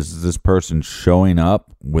this person showing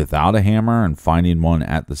up without a hammer and finding one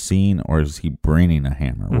at the scene, or is he bringing a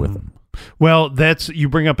hammer with him? Well, you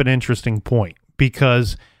bring up an interesting point,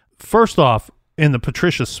 because first off, in the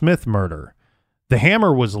Patricia Smith murder, the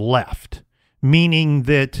hammer was left, meaning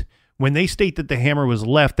that when they state that the hammer was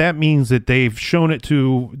left, that means that they've shown it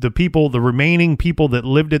to the remaining people that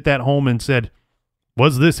lived at that home and said,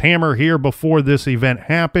 was this hammer here before this event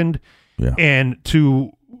happened? Yeah. And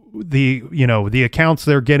to the accounts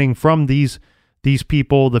they're getting from these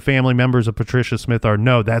people, the family members of Patricia Smith,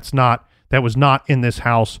 that was not in this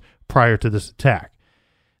house prior to this attack.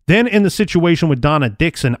 Then in the situation with Donna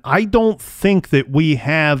Dixon, I don't think that we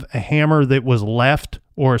have a hammer that was left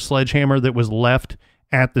or a sledgehammer that was left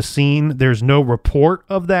at the scene. There's no report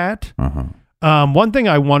of that. One thing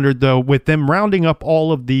I wondered, though, with them rounding up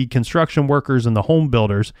all of the construction workers and the home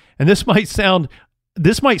builders, and this might sound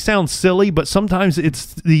silly, but sometimes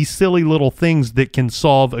it's these silly little things that can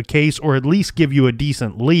solve a case or at least give you a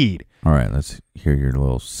decent lead. All right, let's hear your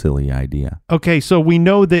little silly idea. Okay, so we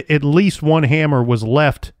know that at least one hammer was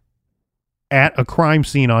left at a crime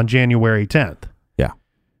scene on January 10th. Yeah.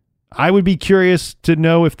 I would be curious to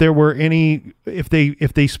know if there were if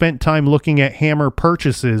they spent time looking at hammer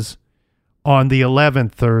purchases on the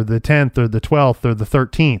 11th or the 10th or the 12th or the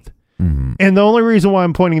 13th. Mm-hmm. And the only reason why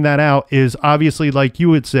I'm pointing that out is obviously, like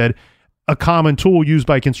you had said, a common tool used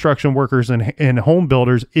by construction workers and home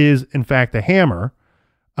builders is, in fact, a hammer,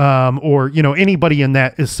 or anybody in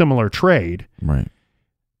that is similar trade. Right.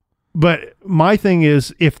 But my thing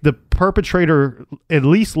is, if the perpetrator at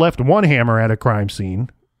least left one hammer at a crime scene,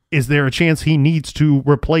 is there a chance he needs to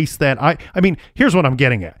replace that? I mean, here's what I'm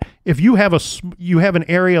getting at. If you have an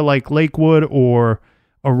area like Lakewood or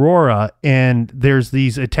Aurora, and there's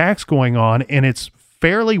these attacks going on, and it's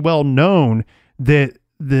fairly well known that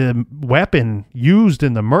the weapon used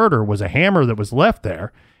in the murder was a hammer that was left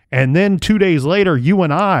there, and then 2 days later, you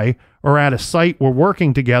and I are at a site, we're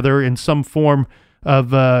working together in some form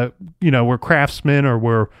of, we're craftsmen or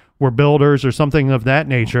we're builders or something of that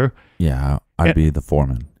nature. Yeah, I'd be the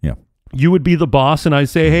foreman. Yeah. You would be the boss, and I'd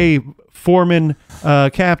say, hey, foreman,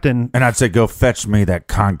 captain. And I'd say, go fetch me that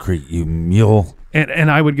concrete, you mule.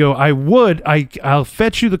 And I would go, I'll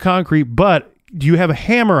fetch you the concrete, but do you have a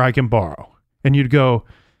hammer I can borrow? And you'd go,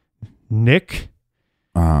 Nick,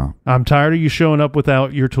 I'm tired of you showing up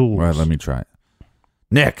without your tools. Right, let me try it.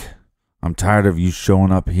 Nick, I'm tired of you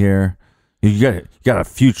showing up here. You got a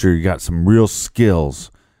future. You got some real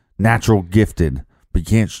skills, natural gifted,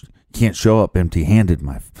 but you can't show up empty-handed,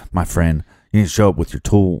 my friend. You need to show up with your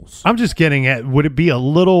tools. I'm just getting at, would it be a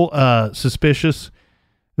little suspicious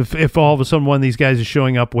if all of a sudden one of these guys is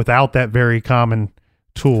showing up without that very common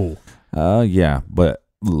tool? Yeah, but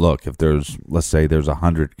look, if let's say there's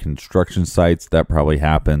 100 construction sites, that probably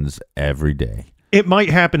happens every day. It might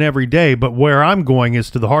happen every day, but where I'm going is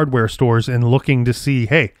to the hardware stores and looking to see,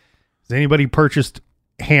 hey, has anybody purchased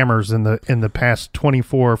hammers in the past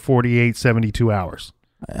 24, 48, 72 hours?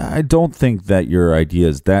 I don't think that your idea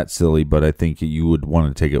is that silly, but I think you would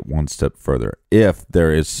want to take it one step further. If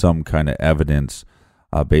there is some kind of evidence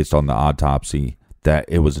based on the autopsy that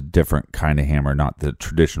it was a different kind of hammer, not the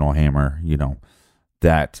traditional hammer,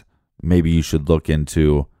 that maybe you should look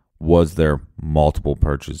into, was there multiple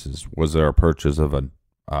purchases? Was there a purchase of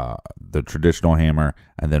the traditional hammer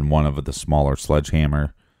and then one of the smaller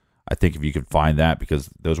sledgehammer? I think if you could find that,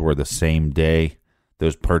 because those were the same day,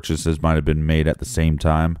 those purchases might have been made at the same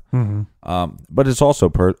time. Mm-hmm. But it's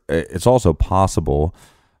also possible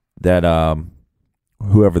that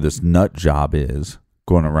whoever this nut job is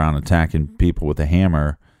going around attacking people with a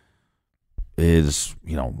hammer is,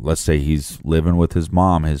 let's say he's living with his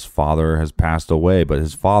mom. His father has passed away, but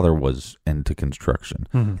his father was into construction.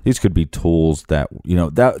 Mm-hmm. These could be tools that,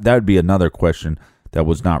 that would be another question that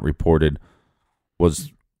was not reported.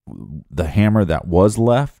 Was the hammer that was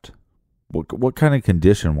left, what kind of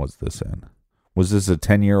condition was this in? Was this a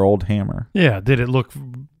 10-year-old hammer? Yeah. Did it look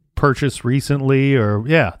purchased recently? Or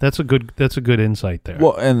that's a good insight there.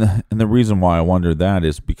 Well, and the reason why I wonder that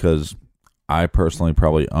is because I personally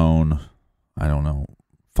probably own, I don't know,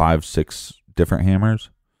 5-6 different hammers.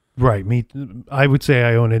 Right. I would say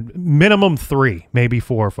I own it minimum 3, maybe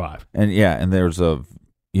 4 or 5. And there's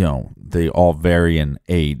they all vary in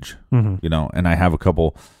age. Mm-hmm. And I have a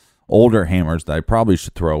couple older hammers that I probably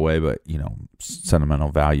should throw away, but sentimental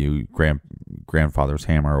value, grandfather's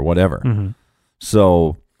hammer or whatever. Mm-hmm.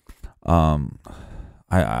 So, I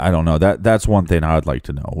don't know. That's one thing I would like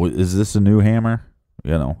to know. Is this a new hammer?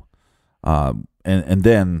 And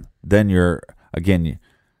then you're again.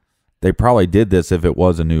 They probably did this if it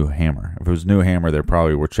was a new hammer. If it was a new hammer, they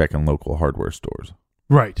probably were checking local hardware stores.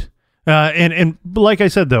 Right. And like I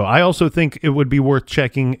said, though, I also think it would be worth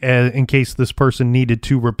checking in case this person needed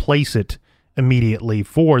to replace it immediately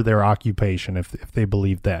for their occupation, if they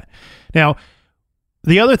believe that. Now,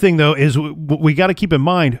 the other thing, though, is we got to keep in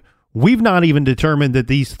mind, we've not even determined that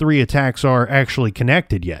these 3 attacks are actually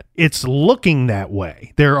connected yet. It's looking that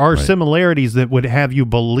way. There are similarities that would have you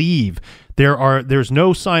believe there's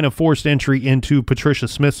no sign of forced entry into Patricia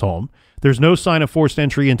Smith's home. There's no sign of forced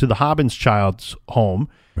entry into the Hobbins child's home.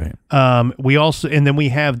 Right. Then we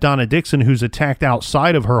have Donna Dixon, who's attacked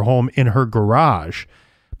outside of her home in her garage.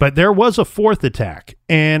 But there was a 4th attack,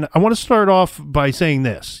 and I want to start off by saying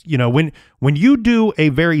this. When you do a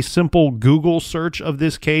very simple Google search of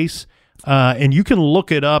this case, and you can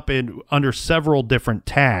look it up under several different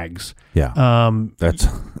tags. Yeah.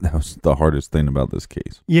 That was the hardest thing about this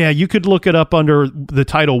case. Yeah, you could look it up under the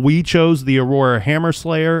title we chose, the Aurora Hammer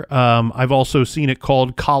Slayer. I've also seen it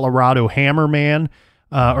called Colorado Hammerman,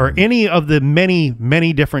 or any of the many,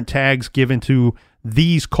 many different tags given to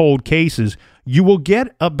these cold cases. You will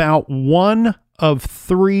get about 1 of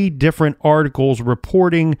 3 different articles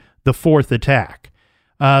reporting the 4th attack.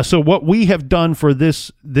 So what we have done for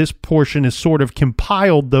this portion is sort of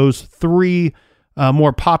compiled those 3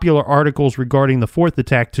 more popular articles regarding the 4th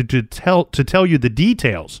attack to tell you the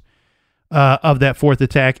details of that 4th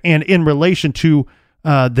attack, and in relation to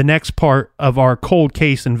the next part of our cold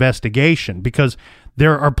case investigation, because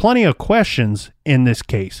there are plenty of questions in this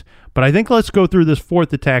case. But I think let's go through this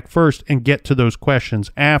 4th attack first and get to those questions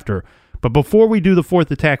after. But before we do the 4th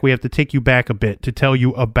attack, we have to take you back a bit to tell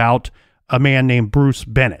you about a man named Bruce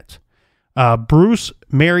Bennett. Bruce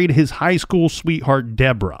married his high school sweetheart,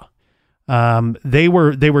 Deborah. They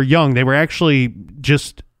were young. They were actually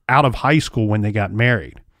just out of high school when they got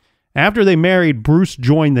married. After they married, Bruce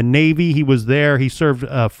joined the Navy. He was there. He served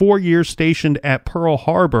 4 years stationed at Pearl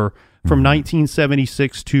Harbor from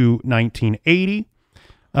 1976 to 1980.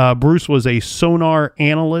 Bruce was a sonar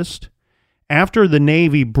analyst. After the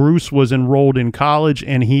Navy, Bruce was enrolled in college,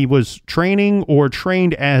 and he was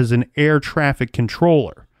trained as an air traffic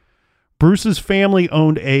controller. Bruce's family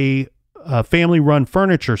owned a family-run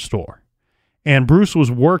furniture store, and Bruce was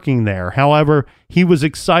working there. However, he was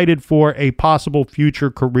excited for a possible future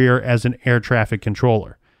career as an air traffic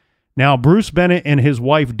controller. Now, Bruce Bennett and his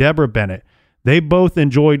wife, Deborah Bennett, they both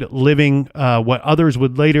enjoyed living what others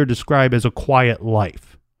would later describe as a quiet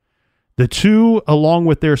life. The two, along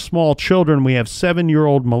with their small children, we have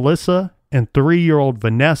 7-year-old Melissa and 3-year-old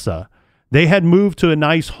Vanessa, they had moved to a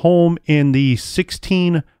nice home in the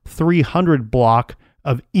 16300 block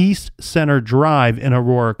of East Center Drive in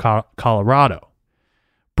Aurora, Colorado.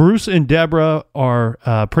 Bruce and Deborah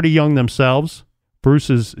are pretty young themselves. Bruce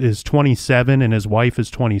is 27 and his wife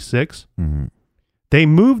is 26. Mm-hmm. They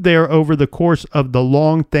moved there over the course of the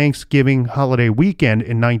long Thanksgiving holiday weekend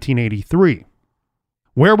in 1983.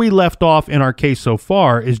 Where we left off in our case so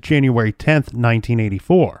far is January 10th,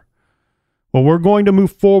 1984. Well, we're going to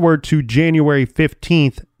move forward to January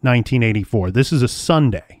 15th, 1984. This is a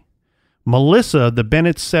Sunday. Melissa, the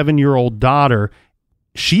Bennett's 7-year-old daughter,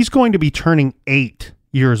 she's going to be turning 8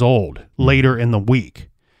 years old later in the week.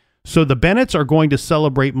 So the Bennetts are going to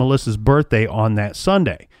celebrate Melissa's birthday on that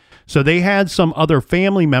Sunday. So they had some other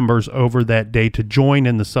family members over that day to join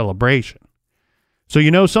in the celebration.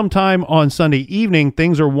 So, sometime on Sunday evening,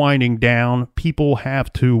 things are winding down. People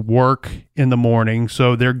have to work in the morning,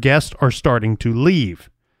 so their guests are starting to leave.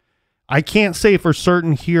 I can't say for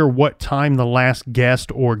certain here what time the last guest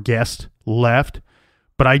or guest left,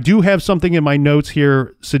 but I do have something in my notes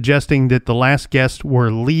here suggesting that the last guests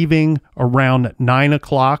were leaving around 9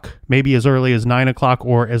 o'clock, maybe as early as 9 o'clock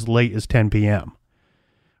or as late as 10 p.m.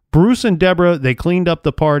 Bruce and Deborah, they cleaned up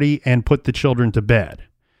the party and put the children to bed.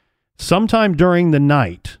 Sometime during the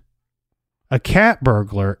night, a cat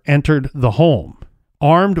burglar entered the home,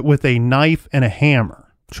 armed with a knife and a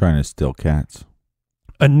hammer. Trying to steal cats.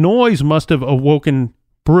 A noise must have awoken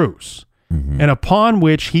Bruce, and upon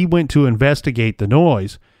which he went to investigate the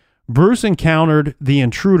noise, Bruce encountered the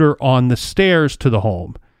intruder on the stairs to the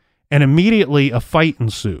home, and immediately a fight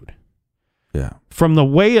ensued. Yeah. From the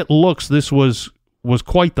way it looks, this was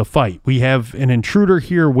quite the fight. We have an intruder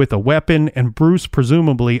here with a weapon and Bruce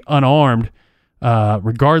presumably unarmed.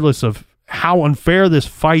 Regardless of how unfair this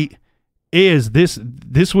fight is, this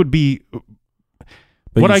would be...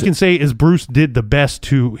 But what I can say is Bruce did the best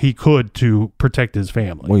he could to protect his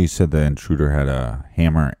family. Well, you said the intruder had a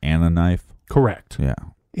hammer and a knife? Correct. Yeah.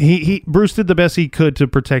 Bruce did the best he could to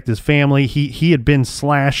protect his family. He had been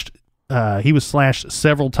slashed. He was slashed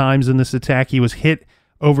several times in this attack. He was hit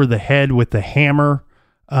over the head with the hammer.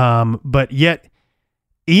 But yet,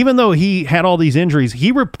 even though he had all these injuries,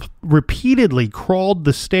 he repeatedly crawled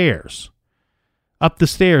up the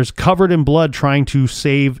stairs, covered in blood, trying to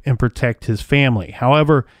save and protect his family.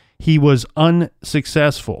 However, he was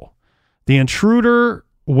unsuccessful. The intruder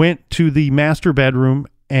went to the master bedroom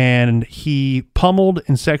and he pummeled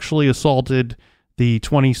and sexually assaulted the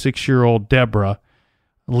 26-year-old Deborah,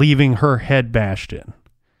 leaving her head bashed in.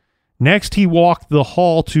 Next, he walked the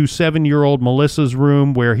hall to 7-year-old Melissa's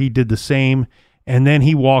room, where he did the same, and then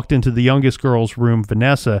he walked into the youngest girl's room,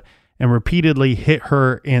 Vanessa, and repeatedly hit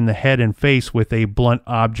her in the head and face with a blunt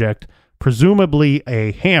object, presumably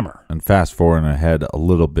a hammer. And fast forwarding ahead a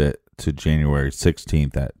little bit to January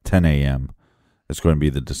 16th at 10 a.m., it's going to be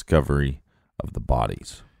the discovery of the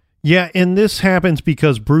bodies. Yeah, and this happens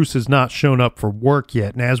because Bruce has not shown up for work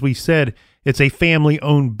yet. And as we said, it's a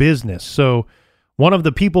family-owned business, so one of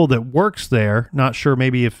the people that works there, not sure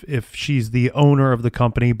maybe if she's the owner of the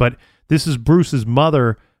company, but this is Bruce's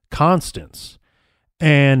mother, Constance.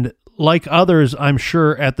 And like others, I'm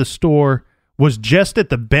sure, at the store, was just at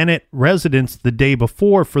the Bennett residence the day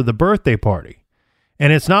before for the birthday party.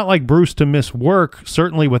 And it's not like Bruce to miss work,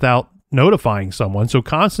 certainly without notifying someone. So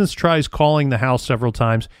Constance tries calling the house several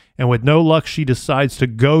times, and with no luck, she decides to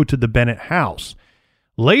go to the Bennett house.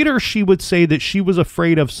 Later, she would say that she was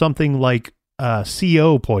afraid of something like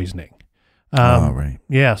CO poisoning. Right.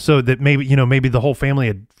 Yeah, so that maybe the whole family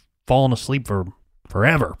had fallen asleep for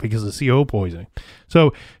forever because of CO poisoning.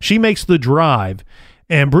 So she makes the drive,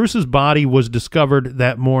 and Bruce's body was discovered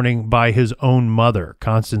that morning by his own mother,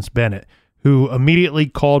 Constance Bennett, who immediately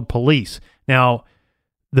called police. Now,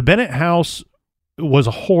 the Bennett house was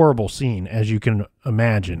a horrible scene, as you can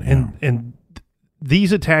imagine, and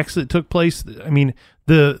these attacks that took place, I mean,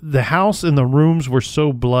 the house and the rooms were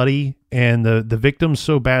so bloody and the victims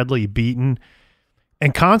so badly beaten.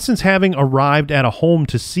 And Constance, having arrived at a home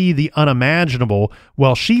to see the unimaginable,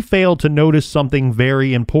 well, she failed to notice something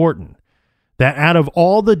very important. That out of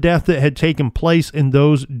all the death that had taken place in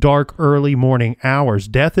those dark early morning hours,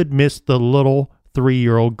 death had missed the little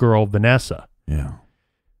 3-year-old girl, Vanessa. Yeah.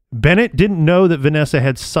 Bennett didn't know that Vanessa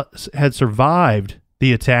had survived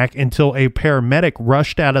the attack until a paramedic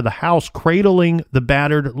rushed out of the house, cradling the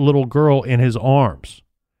battered little girl in his arms.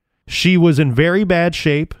 She was in very bad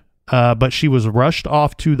shape, but she was rushed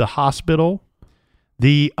off to the hospital.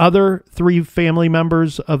 The other 3 family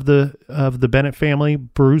members of the Bennett family,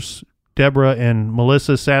 Bruce, Deborah, and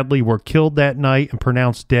Melissa, sadly were killed that night and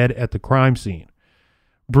pronounced dead at the crime scene.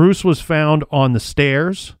 Bruce was found on the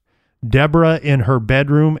stairs, Deborah in her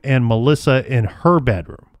bedroom, and Melissa in her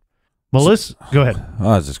bedroom. Melissa, go ahead.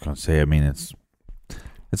 I was just going to say, I mean, it's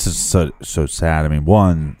just so sad. I mean,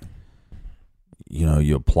 one,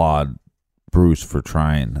 you applaud Bruce for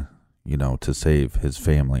trying, to save his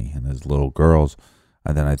family and his little girls.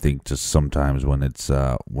 And then I think just sometimes when it's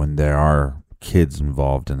when there are kids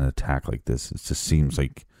involved in an attack like this, it just seems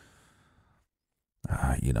like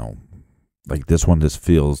like this one just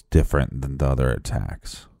feels different than the other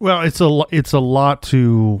attacks. Well, it's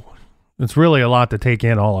really a lot to take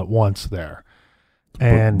in all at once there.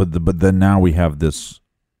 And but then now we have this,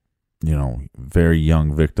 very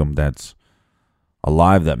young victim that's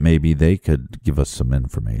alive that maybe they could give us some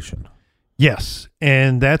information. Yes,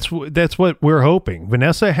 and that's what we're hoping.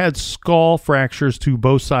 Vanessa had skull fractures to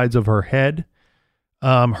both sides of her head.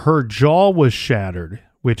 Her jaw was shattered,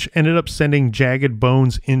 which ended up sending jagged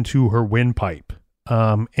bones into her windpipe.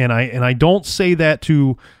 And I don't say that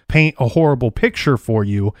to paint a horrible picture for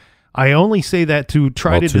you. I only say that to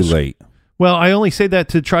try to too late. Well, I only say that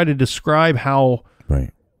to try to describe how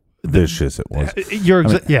vicious it was.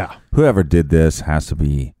 Yeah. Whoever did this has to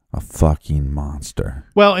be a fucking monster.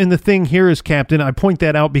 Well, and the thing here is, Captain, I point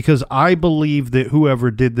that out because I believe that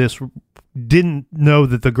whoever did this didn't know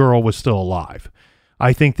that the girl was still alive.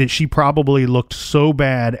 I think that she probably looked so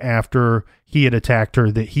bad after he had attacked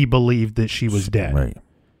her that he believed that she was dead. Right.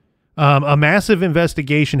 A massive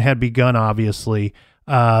investigation had begun, obviously.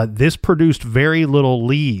 This produced very little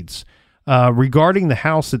leads. Regarding the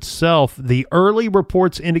house itself, the early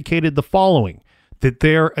reports indicated the following: that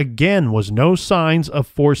there again was no signs of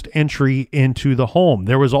forced entry into the home.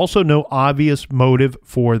 There was also no obvious motive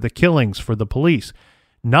for the killings for the police.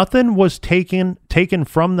 Nothing was taken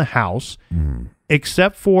from the house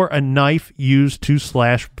except for a knife used to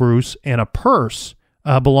slash Bruce and a purse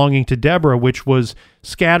belonging to Deborah, which was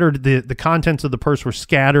scattered. The contents of the purse were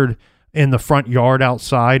scattered in the front yard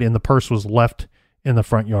outside, and the purse was left in the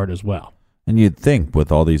front yard as well. And you'd think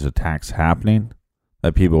with all these attacks happening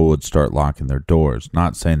that people would start locking their doors.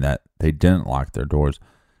 Not saying that they didn't lock their doors.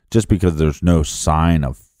 Just because there's no sign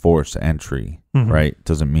of forced entry, right,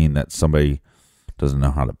 doesn't mean that somebody doesn't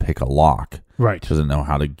know how to pick a lock. Right. Doesn't know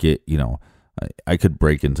how to get, I could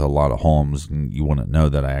break into a lot of homes and you wouldn't know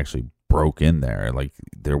that I actually broke in there. Like,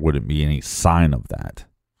 there wouldn't be any sign of that.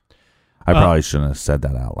 I probably shouldn't have said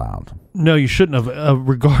that out loud. No, you shouldn't have.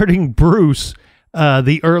 Regarding Bruce,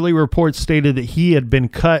 the early reports stated that he had been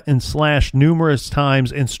cut and slashed numerous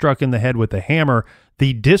times and struck in the head with a hammer.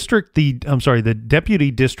 The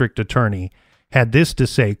deputy district attorney had this to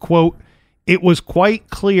say, quote, "It was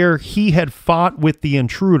quite clear he had fought with the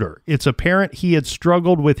intruder. It's apparent he had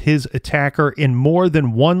struggled with his attacker in more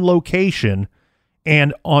than one location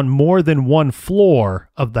and on more than one floor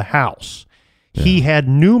of the house. Yeah. He had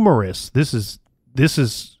numerous." This is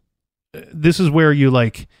where you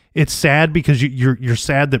like. It's sad because you're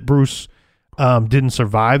sad that Bruce didn't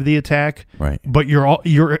survive the attack, right? But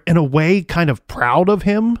you're in a way kind of proud of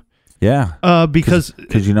him, yeah. Because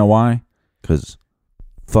you know why? Because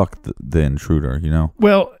fuck the intruder,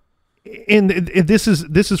 Well, and this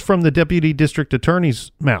is from the deputy district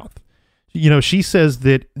attorney's mouth. She says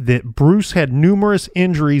that Bruce had numerous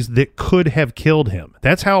injuries that could have killed him.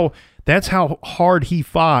 That's how hard he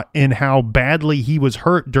fought and how badly he was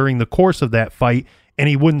hurt during the course of that fight. And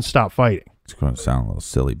he wouldn't stop fighting. It's going to sound a little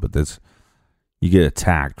silly, but you get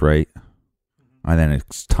attacked, right? And then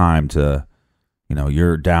it's time to,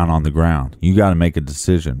 you're down on the ground. You got to make a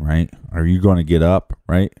decision, right? Are you going to get up,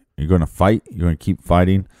 right? You're going to fight. You're going to keep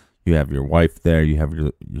fighting. You have your wife there. You have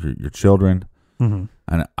your children. Mm-hmm.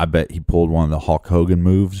 And I bet he pulled one of the Hulk Hogan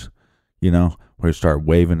moves, where he started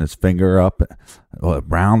waving his finger up.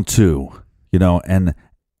 Round 2, and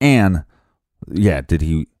yeah,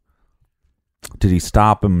 did he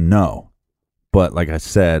stop him? No. But like I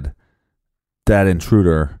said, that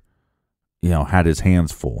intruder, had his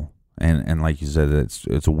hands full. And like you said,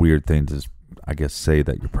 it's a weird thing to, I guess, say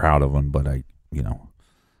that you're proud of him, but I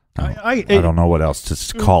don't know what else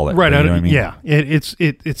to call it. Right. You know what I mean? Yeah.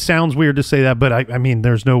 It sounds weird to say that, but I mean,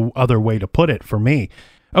 there's no other way to put it for me.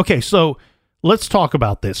 Okay. So let's talk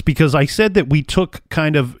about this because I said that we took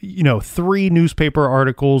kind of, 3 newspaper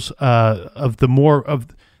articles of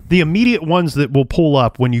the immediate ones that will pull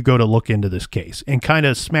up when you go to look into this case and kind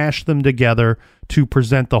of smash them together to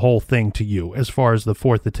present the whole thing to you as far as the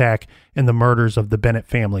 4th attack and the murders of the Bennett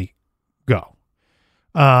family go.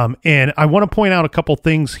 And I want to point out a couple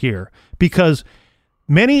things here because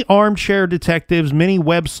many armchair detectives, many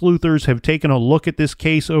web sleuthers have taken a look at this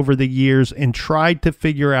case over the years and tried to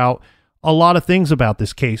figure out a lot of things about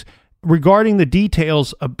this case regarding the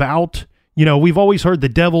details about, we've always heard the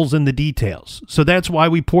devil's in the details. So that's why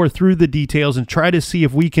we pour through the details and try to see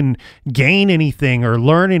if we can gain anything or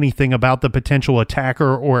learn anything about the potential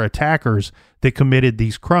attacker or attackers that committed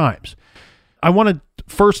these crimes. I want to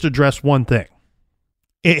first address one thing.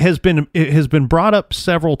 It has been brought up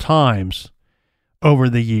several times over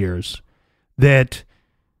the years that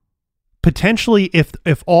potentially,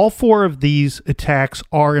 if all four of these attacks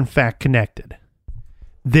are in fact connected,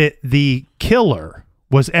 that the killer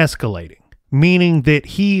was escalating, meaning that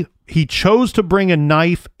he chose to bring a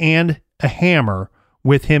knife and a hammer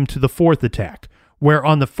with him to the fourth attack, where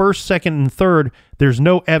on the first, second, and third, there's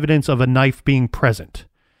no evidence of a knife being present.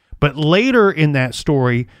 But later in that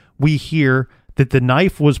story, we hear that the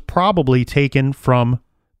knife was probably taken from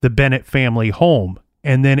the Bennett family home.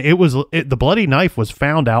 And then the bloody knife was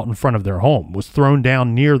found out in front of their home, was thrown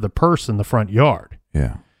down near the purse in the front yard.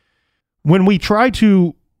 Yeah. When we try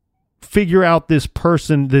to figure out this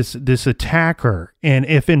person, this attacker, and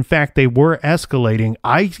if in fact they were escalating,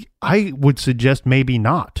 I would suggest maybe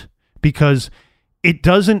not, because it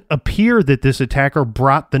doesn't appear that this attacker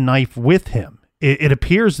brought the knife with him. It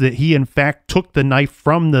appears that he in fact took the knife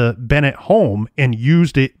from the Bennett home and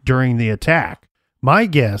used it during the attack. My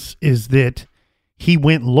guess is that he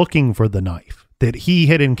went looking for the knife, that he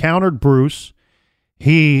had encountered Bruce.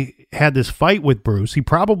 He had this fight with Bruce. He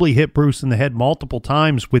probably hit Bruce in the head multiple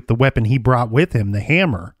times with the weapon he brought with him, the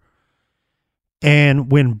hammer.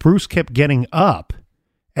 And when Bruce kept getting up,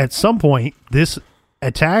 at some point, this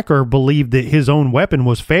attacker believed that his own weapon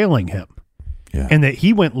was failing him. Yeah. And that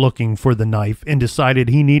he went looking for the knife and decided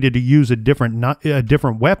he needed to use a different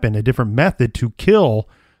weapon, a different method to kill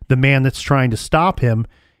the man that's trying to stop him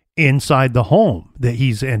inside the home that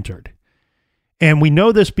he's entered. And we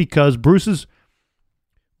know this because Bruce's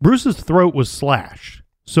throat was slashed.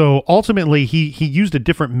 So ultimately, he used a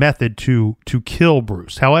different method to kill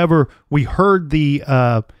Bruce. However, we heard the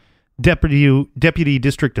deputy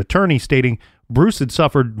district attorney stating Bruce had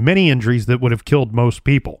suffered many injuries that would have killed most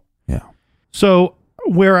people. Yeah. So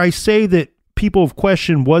where I say that people have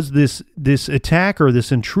questioned, was this attacker,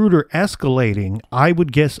 this intruder escalating, I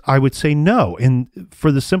would say no. And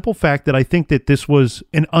for the simple fact that I think that this was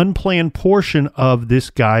an unplanned portion of this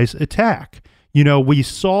guy's attack. You know, we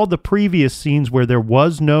saw the previous scenes where there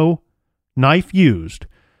was no knife used,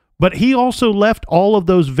 but he also left all of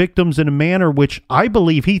those victims in a manner which I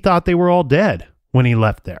believe he thought they were all dead when he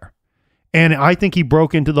left there. And I think he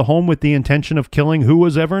broke into the home with the intention of killing who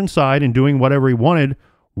was ever inside and doing whatever he wanted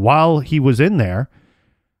while he was in there.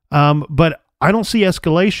 But I don't see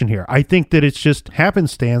escalation here. I think that it's just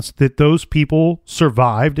happenstance that those people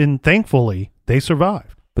survived, and thankfully they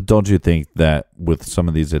survived. But don't you think that with some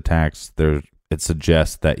of these attacks, it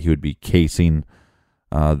suggests that he would be casing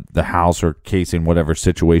the house or casing whatever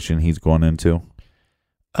situation he's going into?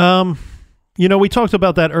 You know, we talked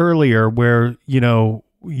about that earlier where, you know,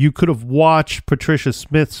 you could have watched Patricia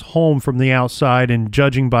Smith's home from the outside, and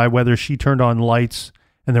judging by whether she turned on lights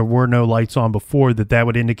and there were no lights on before, that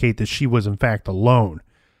would indicate that she was in fact alone.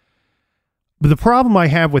 But the problem I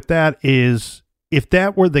have with that is, if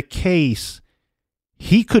that were the case,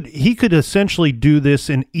 he could essentially do this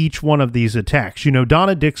in each one of these attacks. You know,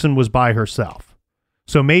 Donna Dixon was by herself.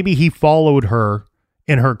 So maybe he followed her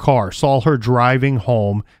in her car, saw her driving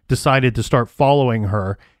home, decided to start following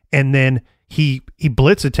her, and then he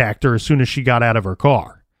blitz attacked her as soon as she got out of her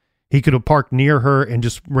car. He could have parked near her and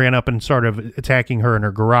just ran up and started attacking her in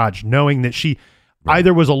her garage, knowing that she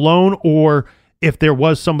either was alone, or if there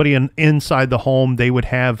was somebody inside the home, he would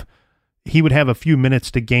have a few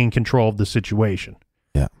minutes to gain control of the situation.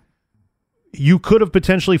 Yeah. You could have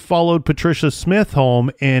potentially followed Patricia Smith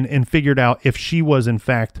home and figured out if she was in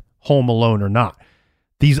fact home alone or not.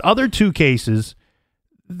 These other two cases,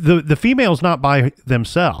 the female's not by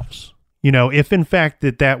themselves. You know, if in fact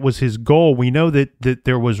that was his goal, we know that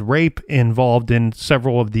there was rape involved in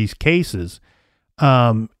several of these cases.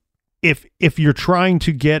 If you're trying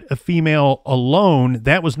to get a female alone,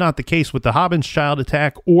 that was not the case with the Hobbins child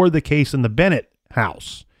attack or the case in the Bennett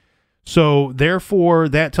house. So therefore,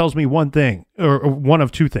 that tells me one thing, or one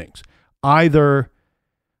of two things. Either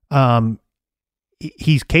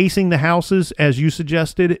he's casing the houses, as you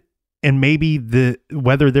suggested, and maybe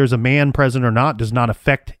whether there's a man present or not does not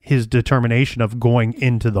affect his determination of going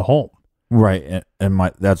into the home. Right,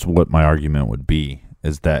 and that's what my argument would be,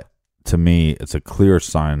 is that to me it's a clear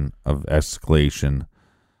sign of escalation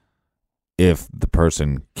if the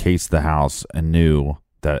person cased the house and knew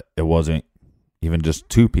that it wasn't even just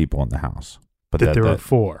two people in the house, but that there were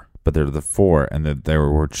four. But there were the four, and that there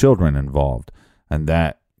were children involved, and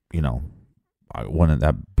that, you know, wouldn't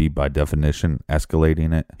that be by definition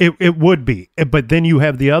escalating it? It would be. But then you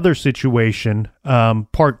have the other situation.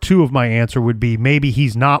 Part two of my answer would be maybe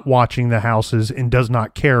he's not watching the houses and does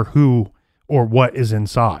not care who or what is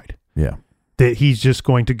inside. Yeah. That he's just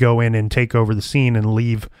going to go in and take over the scene and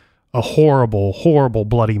leave a horrible, horrible,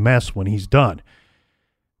 bloody mess when he's done.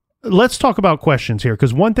 Let's talk about questions here,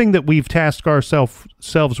 because one thing that we've tasked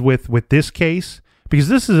ourselves with this case, because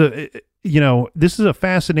this is this is a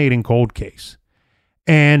fascinating cold case.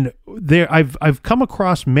 And I've come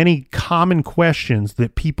across many common questions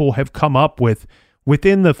that people have come up with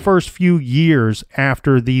within the first few years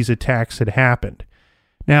after these attacks had happened.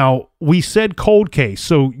 Now, we said cold case,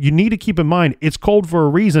 so you need to keep in mind it's cold for a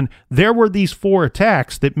reason. There were these 4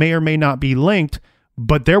 attacks that may or may not be linked,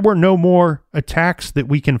 but there were no more attacks that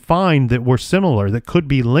we can find that were similar, that could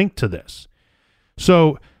be linked to this.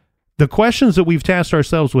 So the questions that we've tasked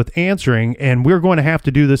ourselves with answering, and we're going to have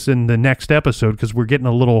to do this in the next episode because we're getting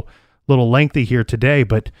a little lengthy here today,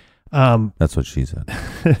 but that's what she said.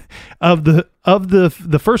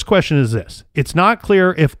 The first question is this: it's not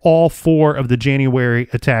clear if all 4 of the January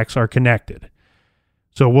attacks are connected.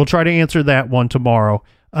 So we'll try to answer that one tomorrow.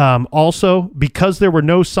 Also, because there were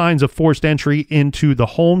no signs of forced entry into the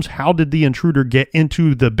homes, how did the intruder get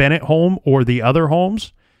into the Bennett home or the other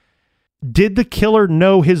homes? Did the killer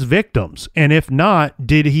know his victims? And if not,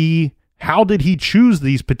 how did he choose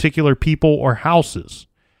these particular people or houses?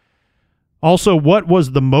 Also, what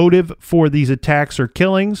was the motive for these attacks or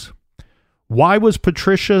killings? Why was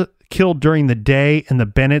Patricia killed during the day and the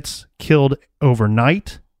Bennetts killed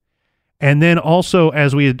overnight? And then also,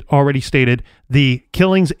 as we had already stated, the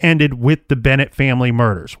killings ended with the Bennett family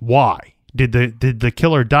murders. Why? Did the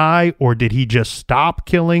killer die, or did he just stop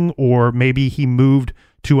killing, or maybe he moved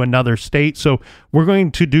to another state? So we're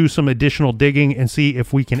going to do some additional digging and see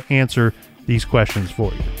if we can answer these questions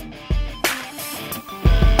for you.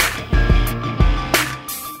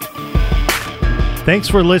 Thanks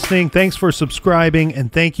for listening, thanks for subscribing,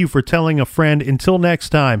 and thank you for telling a friend. Until next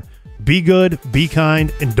time, be good, be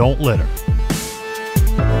kind, and don't litter.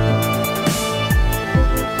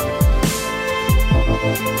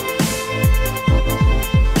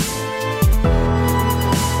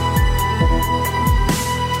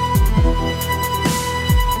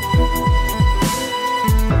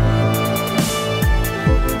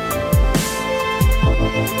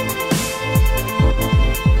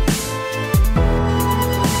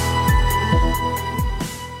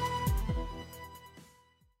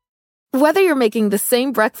 Whether you're making the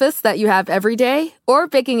same breakfast that you have every day or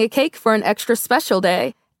baking a cake for an extra special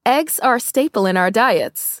day, eggs are a staple in our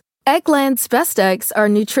diets. Eggland's Best Eggs are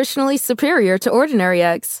nutritionally superior to ordinary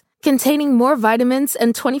eggs, containing more vitamins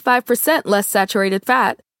and 25% less saturated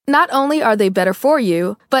fat. Not only are they better for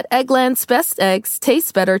you, but Eggland's Best Eggs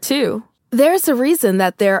taste better too. There's a reason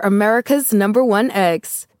that they're America's #1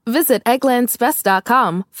 eggs. Visit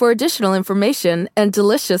egglandsbest.com for additional information and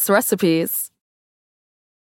delicious recipes.